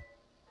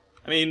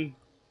 I mean...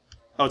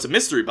 Oh, it's a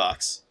mystery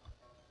box.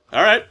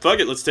 Alright, fuck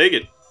it, let's take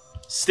it.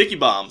 Sticky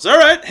bombs.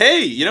 Alright, hey,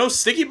 you know,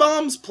 sticky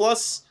bombs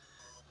plus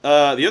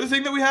the other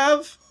thing that we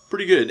have,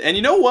 pretty good. And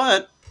you know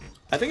what?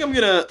 I think I'm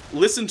gonna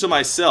listen to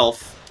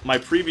myself, my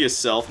previous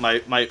self,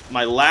 my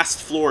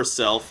last floor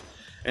self,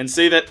 and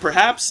say that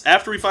perhaps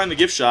after we find the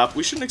gift shop,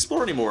 we shouldn't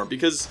explore anymore,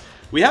 because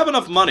we have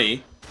enough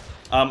money.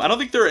 I don't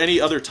think there are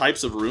any other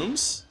types of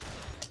rooms,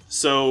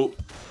 so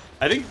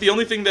I think the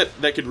only thing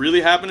that could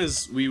really happen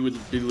is we would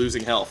be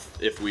losing health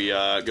if we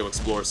go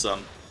explore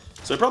some.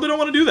 So I probably don't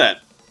want to do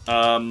that.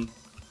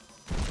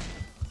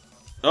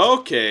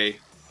 Okay.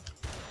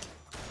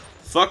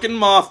 Fucking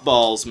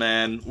mothballs,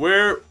 man.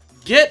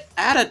 Get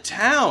out of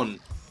town!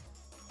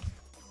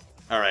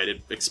 Alright,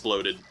 it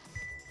exploded.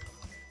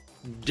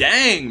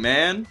 Dang,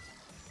 man.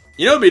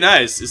 You know what'd be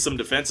nice is some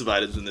defensive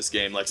items in this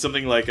game, like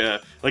something like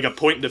a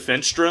point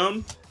defense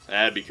drone.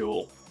 That'd be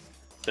cool.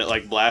 That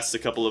like blasts a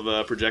couple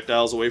of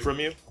projectiles away from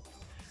you.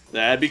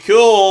 That'd be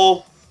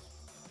cool.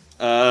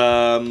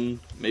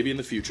 Maybe in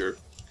the future.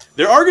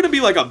 There are going to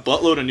be like a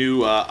buttload of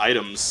new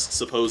items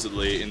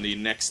supposedly in the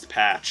next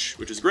patch,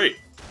 which is great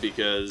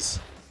because,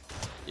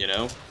 you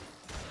know,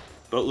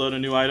 boatload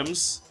of new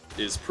items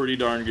is pretty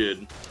darn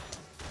good.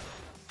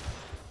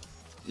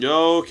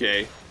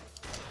 Okay.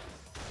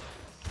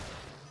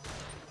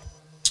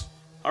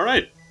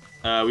 Alright.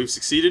 We've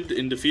succeeded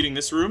in defeating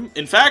this room.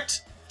 In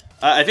fact,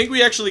 I think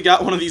we actually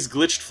got one of these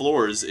glitched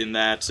floors in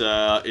that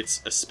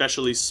it's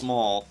especially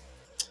small.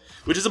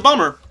 Which is a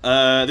bummer.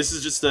 This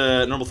is just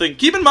a normal thing.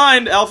 Keep in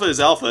mind, alpha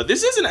is alpha.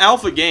 This is an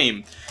alpha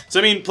game.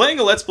 So, I mean, playing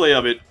a Let's Play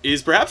of it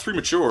is perhaps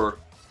premature.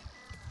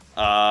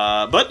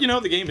 But, you know,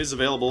 the game is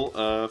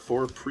available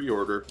for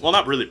pre-order. Well,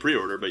 not really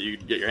pre-order, but you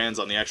can get your hands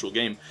on the actual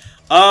game.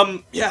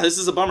 Yeah, this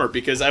is a bummer,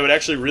 because I would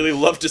actually really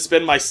love to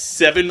spend my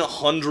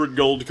 700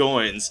 gold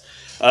coins.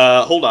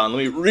 Hold on,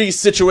 let me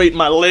resituate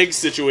my leg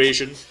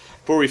situation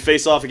before we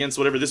face off against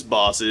whatever this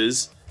boss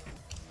is.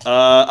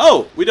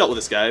 Oh, we dealt with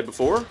this guy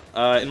before,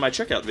 in my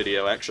checkout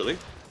video, actually.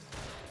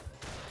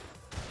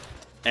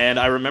 And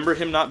I remember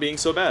him not being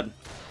so bad.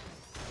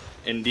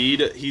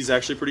 Indeed, he's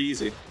actually pretty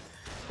easy.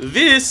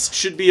 This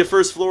should be a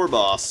first floor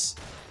boss,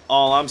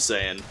 all I'm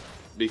saying,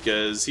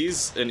 because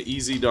he's an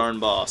easy darn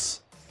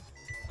boss.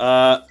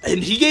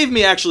 And he gave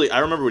me, actually, I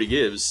remember what he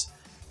gives.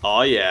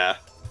 Oh yeah.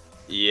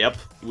 Yep,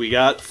 we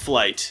got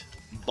flight.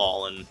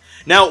 Ballin'.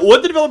 Now,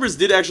 what the developers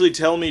did actually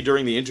tell me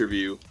during the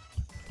interview,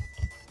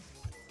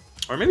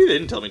 or maybe they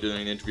didn't tell me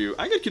during the interview,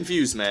 I get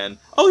confused, man.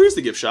 Oh, here's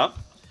the gift shop.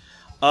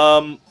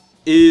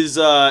 is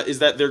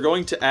that they're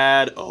going to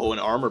add an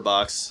armor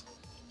box.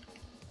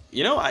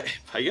 You know, I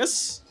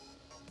guess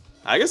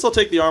I'll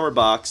take the armor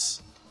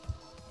box.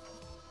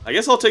 I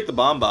guess I'll take the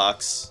bomb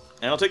box,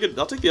 and I'll take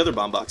the other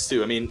bomb box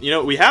too. I mean, you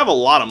know, we have a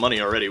lot of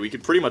money already. We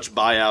could pretty much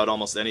buy out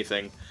almost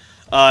anything.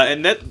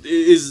 And that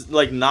is,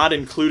 like, not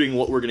including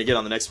what we're going to get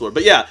on the next floor.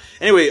 But yeah,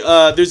 anyway,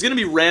 there's going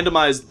to be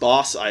randomized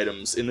boss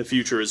items in the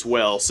future as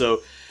well.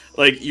 So,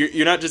 like,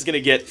 you're not just going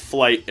to get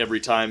flight every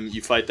time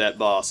you fight that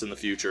boss in the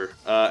future.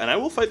 And I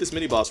will fight this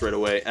mini-boss right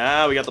away.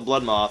 Ah, we got the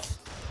Blood Moth.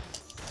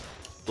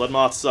 Blood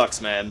Moth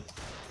sucks, man.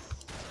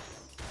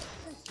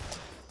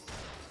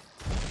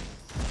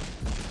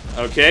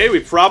 Okay, we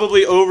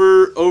probably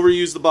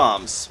overused the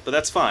bombs, but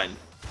that's fine.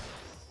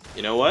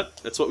 You know what?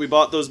 That's what we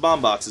bought those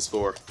bomb boxes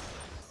for.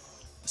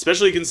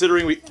 Especially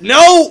considering we...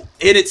 No!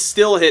 And it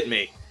still hit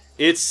me.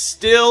 It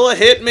still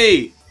hit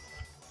me!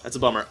 That's a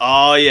bummer.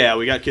 Oh, yeah,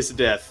 we got Kiss of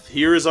Death.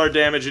 Here is our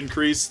damage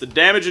increase. The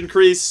damage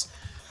increase...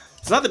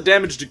 It's not the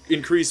damage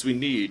increase we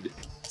need.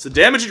 It's the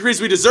damage increase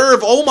we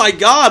deserve. Oh my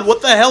god,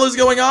 what the hell is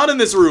going on in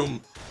this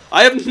room?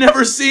 I have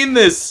never seen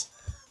this.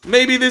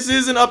 Maybe this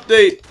is an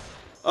update.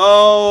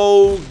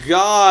 Oh,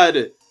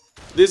 god.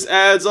 This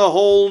adds a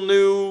whole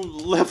new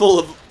level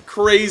of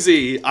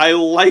crazy. I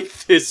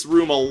like this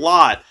room a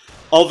lot.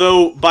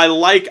 Although, by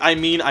like, I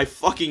mean I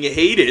fucking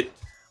hate it.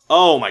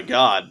 Oh my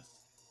god.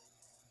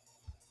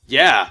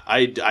 Yeah,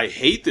 I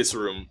hate this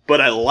room,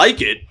 but I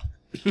like it.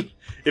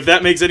 If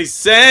that makes any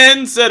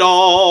sense at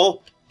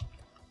all.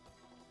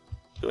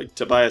 I feel like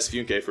Tobias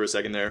Funke for a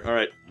second there.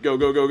 Alright, go,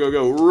 go, go, go,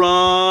 go.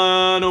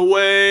 Run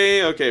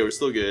away. Okay, we're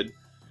still good.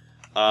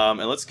 And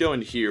let's go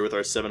in here with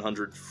our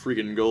 700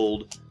 freaking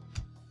gold.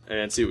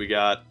 And see what we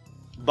got.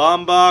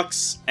 Bomb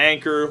box,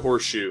 anchor,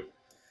 horseshoe.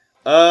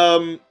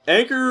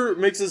 Anchor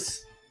makes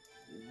us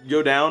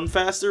go down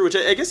faster, which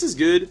I guess is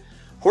good.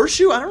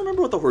 Horseshoe? I don't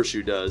remember what the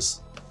horseshoe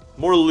does.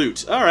 More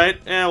loot. Alright,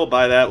 yeah, we'll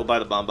buy that. We'll buy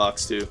the bomb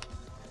box, too.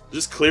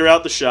 Just clear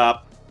out the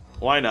shop.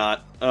 Why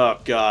not? Oh,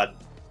 God.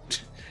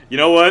 You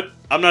know what?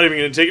 I'm not even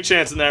going to take a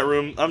chance in that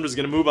room. I'm just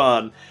going to move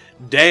on.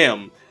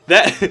 Damn.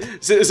 That.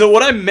 So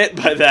what I meant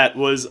by that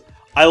was,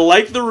 I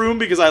like the room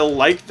because I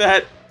like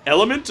that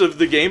element of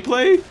the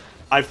gameplay.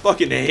 I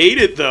fucking hate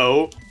it,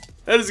 though.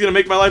 That is going to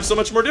make my life so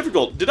much more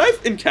difficult. Did I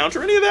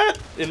encounter any of that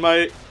in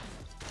my...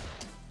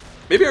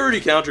 Maybe I already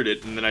encountered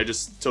it, and then I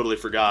just totally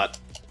forgot.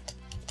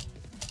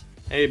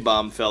 Hey,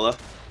 bomb fella.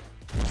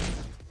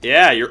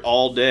 Yeah, you're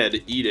all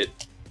dead. Eat it.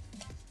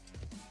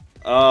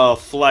 Oh,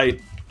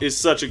 flight is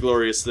such a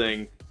glorious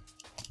thing.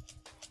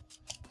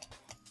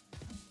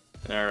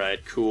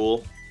 Alright,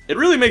 cool. It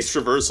really makes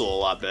traversal a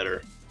lot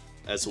better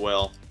as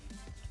well.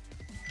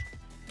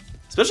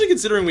 Especially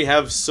considering we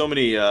have so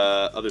many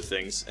other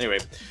things. Anyway,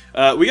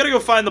 we gotta go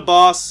find the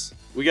boss.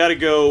 We gotta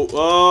go,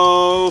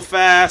 oh,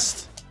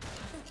 fast.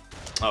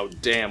 Oh,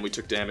 damn, we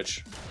took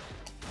damage.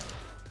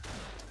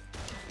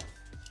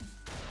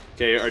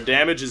 Okay, our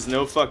damage is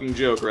no fucking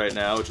joke right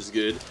now, which is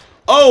good.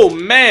 Oh,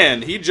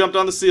 man, he jumped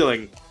on the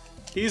ceiling.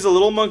 He's a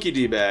little monkey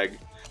D-bag.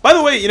 By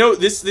the way, you know,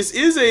 this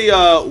is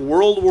a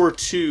World War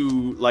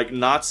II, like,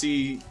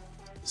 Nazi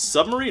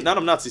submarine? Not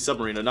a Nazi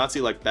submarine, a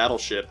Nazi, like,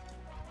 battleship.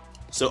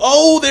 So,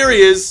 oh, there he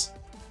is!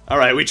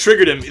 Alright, we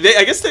triggered him.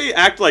 I guess they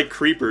act like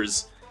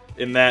creepers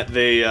in that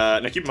they,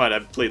 now keep in mind,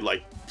 I've played,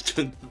 like,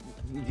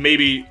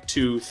 maybe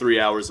 2-3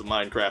 hours of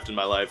Minecraft in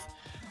my life.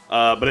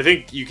 But I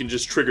think you can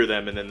just trigger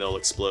them and then they'll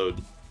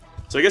explode.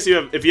 So I guess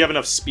if you have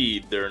enough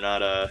speed, they're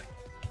not a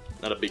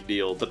big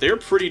deal. But they're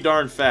pretty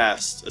darn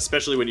fast,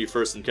 especially when you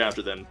first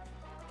encounter them.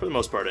 For the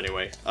most part,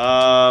 anyway.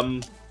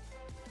 Alright,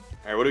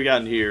 what do we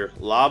got in here?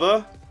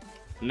 Lava?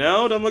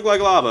 No, doesn't look like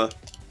lava.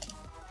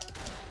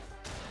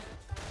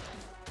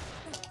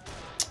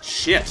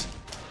 Shit.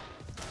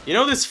 You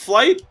know, this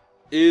flight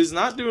is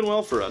not doing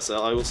well for us,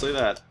 I will say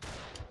that.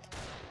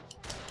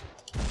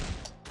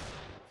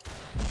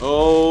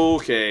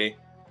 Okay.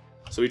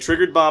 So we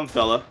triggered Bomb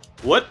Fella.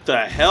 What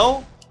the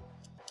hell?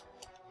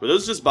 Were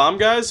those just bomb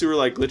guys who were,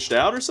 like, glitched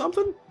out or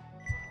something?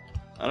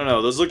 I don't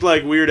know. Those look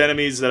like weird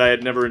enemies that I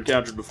had never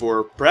encountered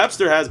before. Perhaps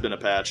there has been a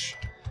patch.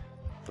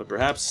 But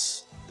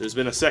perhaps there's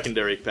been a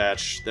secondary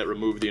patch that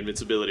removed the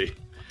invincibility.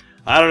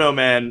 I don't know,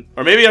 man.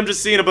 Or maybe I'm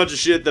just seeing a bunch of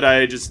shit that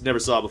I just never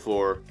saw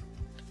before.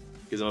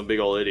 Because I'm a big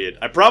old idiot.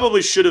 I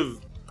probably should have...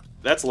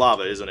 That's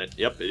lava, isn't it?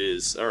 Yep, it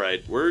is.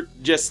 Alright, we're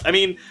just... I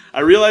mean,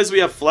 I realize we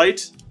have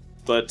flight,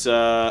 but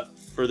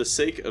for the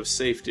sake of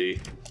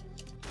safety...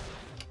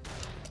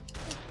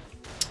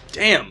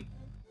 Damn!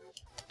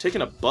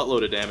 Taking a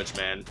buttload of damage,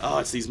 man. Oh,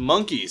 it's these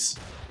monkeys.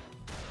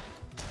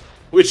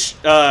 Which,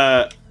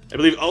 I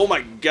believe... Oh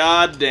my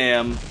god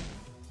damn.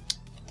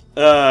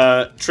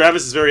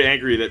 Travis is very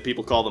angry that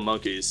people call them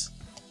monkeys.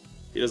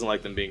 He doesn't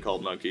like them being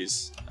called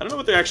monkeys. I don't know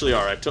what they actually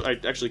are. I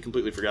actually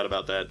completely forgot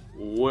about that.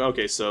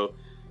 Okay, so...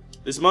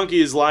 This monkey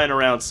is lying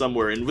around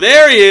somewhere, and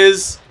there he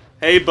is!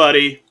 Hey,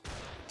 buddy.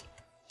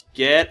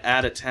 Get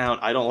out of town.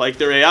 I don't like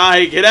their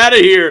AI. Get out of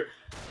here!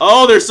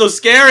 Oh, they're so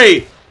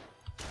scary!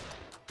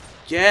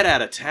 Get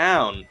out of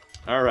town.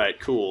 Alright,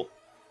 cool.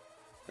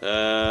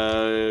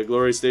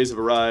 Glorious days have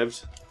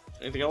arrived.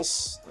 Anything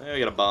else? I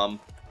got a bomb.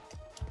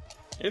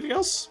 Anything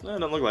else?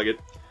 Doesn't look like it.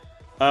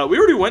 We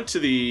already went to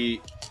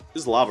the...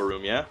 This is the lava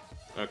room, yeah?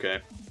 Okay.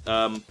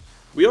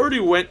 We already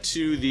went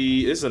to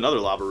the... This is another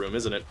lava room,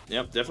 isn't it?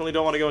 Yep, definitely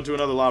don't want to go into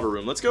another lava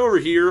room. Let's go over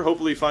here,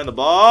 hopefully find the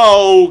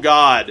Oh,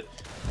 God!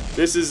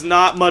 This is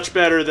not much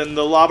better than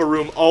the lava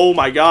room. Oh,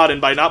 my God,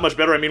 and by not much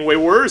better, I mean way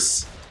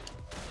worse.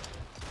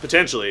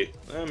 Potentially.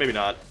 Maybe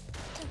not.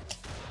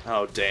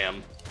 Oh,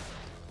 damn.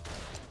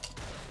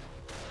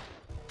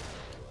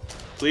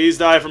 Please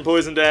die from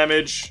poison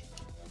damage.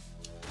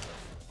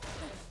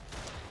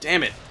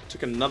 Damn it.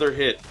 Took another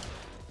hit.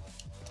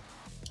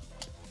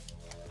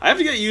 I have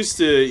to get used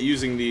to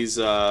using these,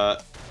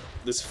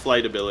 this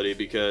flight ability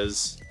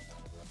because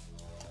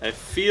I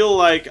feel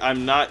like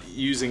I'm not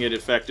using it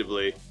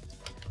effectively.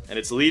 And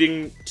it's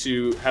leading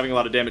to having a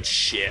lot of damage.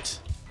 Shit.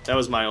 That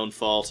was my own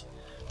fault.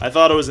 I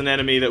thought it was an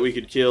enemy that we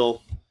could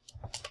kill.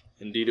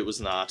 Indeed it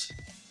was not.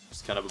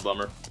 It's kind of a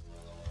bummer.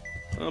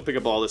 I'll pick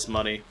up all this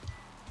money.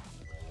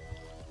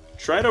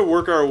 Try to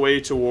work our way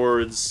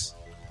towards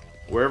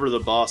wherever the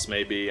boss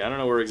may be. I don't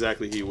know where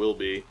exactly he will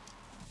be.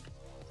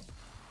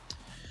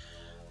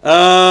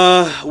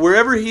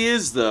 Wherever he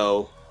is,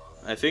 though,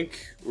 I think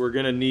we're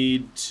gonna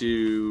need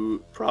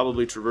to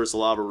probably traverse a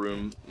lava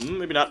room.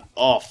 Maybe not.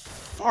 Oh,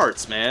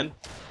 farts, man.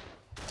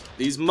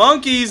 These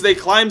monkeys, they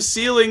climb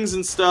ceilings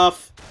and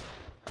stuff.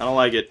 I don't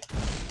like it.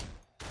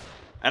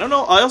 I don't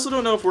know. I also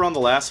don't know if we're on the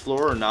last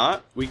floor or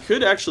not. We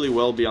could actually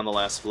well be on the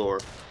last floor.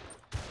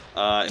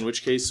 In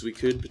which case, we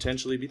could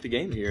potentially beat the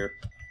game here.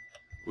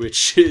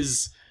 Which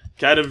is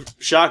kind of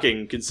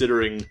shocking,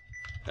 considering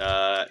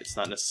it's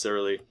not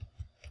necessarily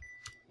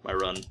my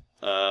run.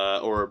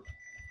 Or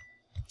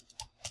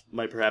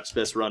my perhaps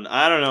best run.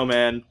 I don't know,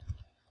 man.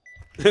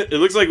 It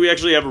looks like we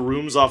actually have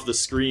rooms off the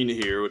screen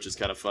here, which is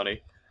kind of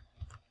funny.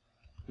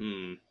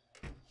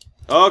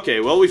 Okay,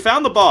 well, we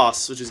found the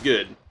boss, which is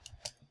good.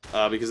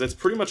 Because that's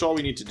pretty much all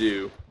we need to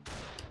do.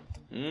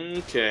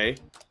 Okay.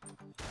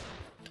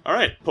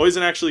 Alright,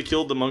 poison actually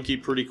killed the monkey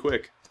pretty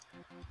quick.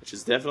 Which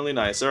is definitely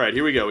nice. Alright,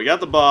 here we go. We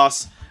got the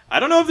boss. I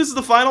don't know if this is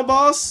the final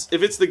boss.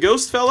 If it's the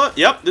ghost fella.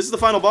 Yep, this is the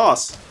final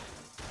boss.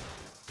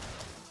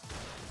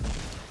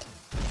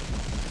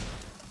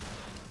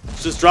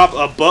 Let's just drop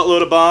a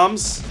buttload of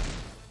bombs.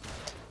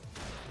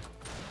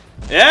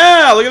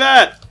 Yeah, look at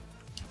that.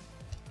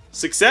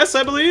 Success,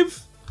 I believe?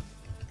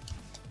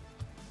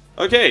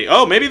 Okay,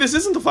 oh, maybe this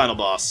isn't the final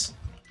boss.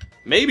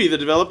 Maybe the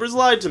developers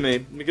lied to me,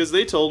 because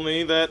they told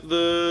me that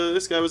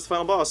this guy was the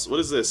final boss. What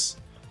is this?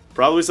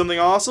 Probably something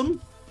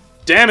awesome?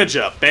 Damage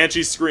up,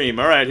 Banshee Scream.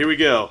 Alright, here we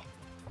go.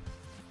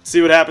 Let's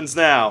see what happens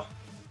now.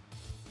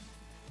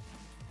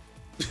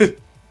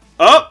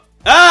 Oh!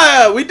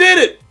 Ah! We did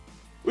it!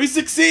 We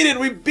succeeded!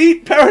 We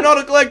beat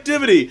Paranautical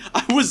Activity!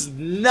 I was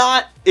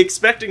not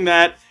expecting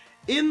that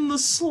in the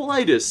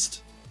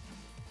slightest.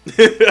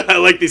 I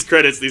like these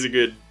credits, these are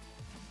good.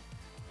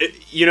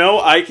 You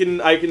know, I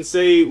can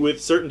say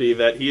with certainty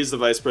that he is the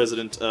vice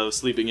president of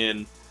Sleeping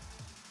In,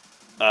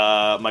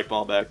 Mike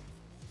Malbec.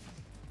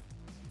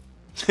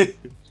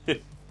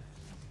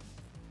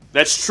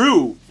 That's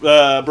true.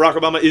 Barack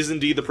Obama is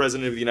indeed the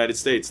president of the United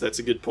States. That's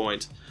a good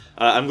point.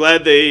 I'm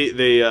glad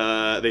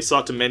they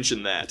sought to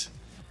mention that,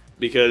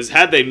 because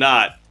had they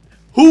not,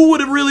 who would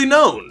have really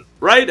known,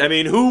 right? I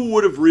mean, who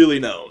would have really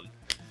known?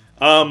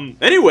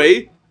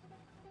 Anyway.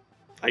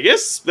 I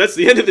guess that's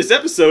the end of this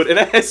episode, and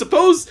I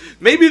suppose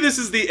maybe this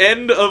is the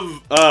end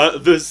of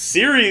the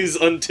series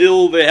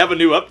until they have a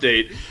new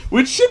update,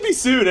 which should be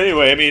soon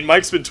anyway. I mean,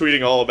 Mike's been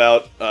tweeting all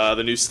about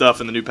the new stuff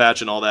and the new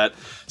patch and all that,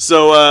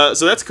 so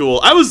that's cool.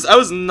 I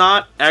was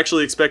not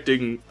actually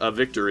expecting a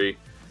victory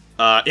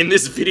in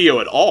this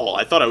video at all.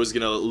 I thought I was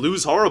gonna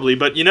lose horribly,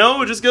 but you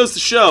know, it just goes to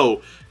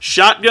show,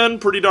 shotgun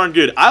pretty darn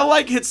good. I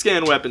like hit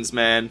scan weapons,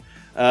 man.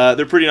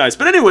 They're pretty nice.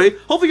 But anyway,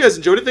 hopefully you guys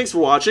enjoyed it. Thanks for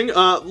watching.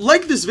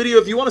 Like this video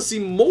if you want to see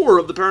more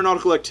of the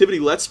Paranautical Activity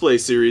Let's Play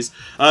series.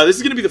 This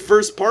is going to be the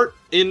first part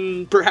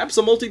in perhaps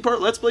a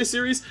multi-part Let's Play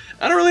series.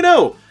 I don't really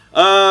know.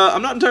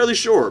 I'm not entirely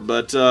sure,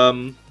 but,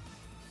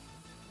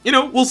 you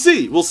know, we'll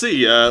see. We'll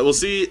see. We'll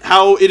see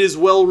how it is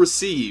well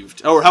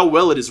received. Or how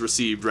well it is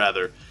received,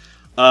 rather.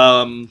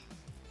 So,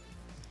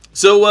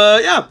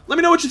 yeah, let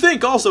me know what you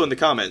think also in the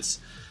comments.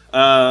 You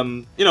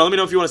know, let me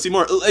know if you want to see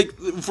more. Like,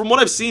 from what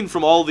I've seen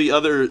from all the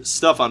other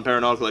stuff on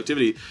Paranautical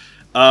Activity,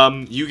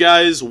 you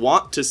guys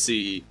want to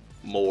see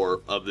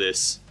more of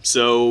this.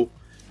 So,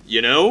 you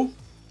know,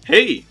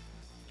 hey.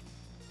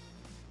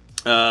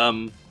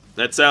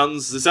 That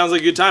sounds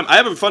like a good time. I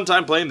have a fun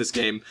time playing this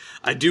game.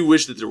 I do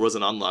wish that there was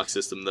an unlock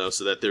system, though,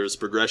 so that there's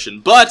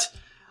progression. But,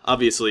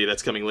 obviously,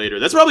 that's coming later.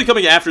 That's probably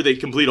coming after they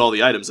complete all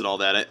the items and all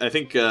that. I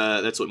think,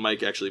 that's what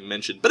Mike actually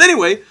mentioned. But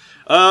anyway,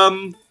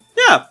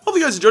 yeah, hope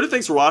you guys enjoyed it.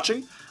 Thanks for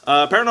watching.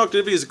 Paranautical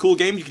Activity is a cool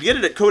game. You can get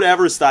it at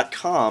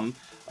codeavarice.com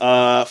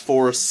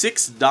for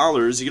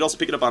 $6. You can also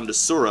pick it up on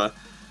Desura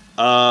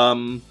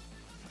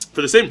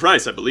for the same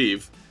price, I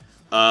believe.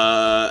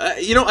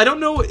 You know, I don't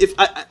know if...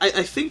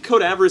 I think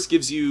Code Avarice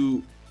gives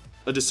you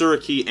a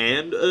Desura key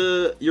and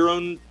your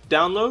own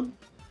download.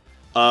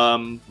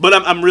 But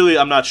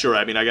I'm not sure.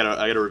 I mean, I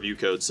got a review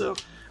code, so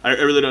I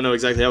really don't know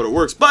exactly how it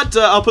works. But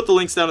I'll put the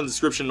links down in the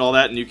description and all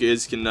that, and you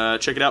guys can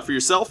check it out for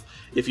yourself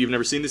if you've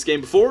never seen this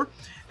game before.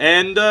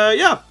 And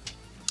yeah,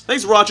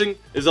 thanks for watching.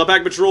 This is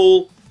Alpaca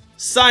Patrol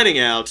signing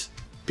out.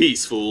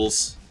 Peace,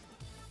 fools.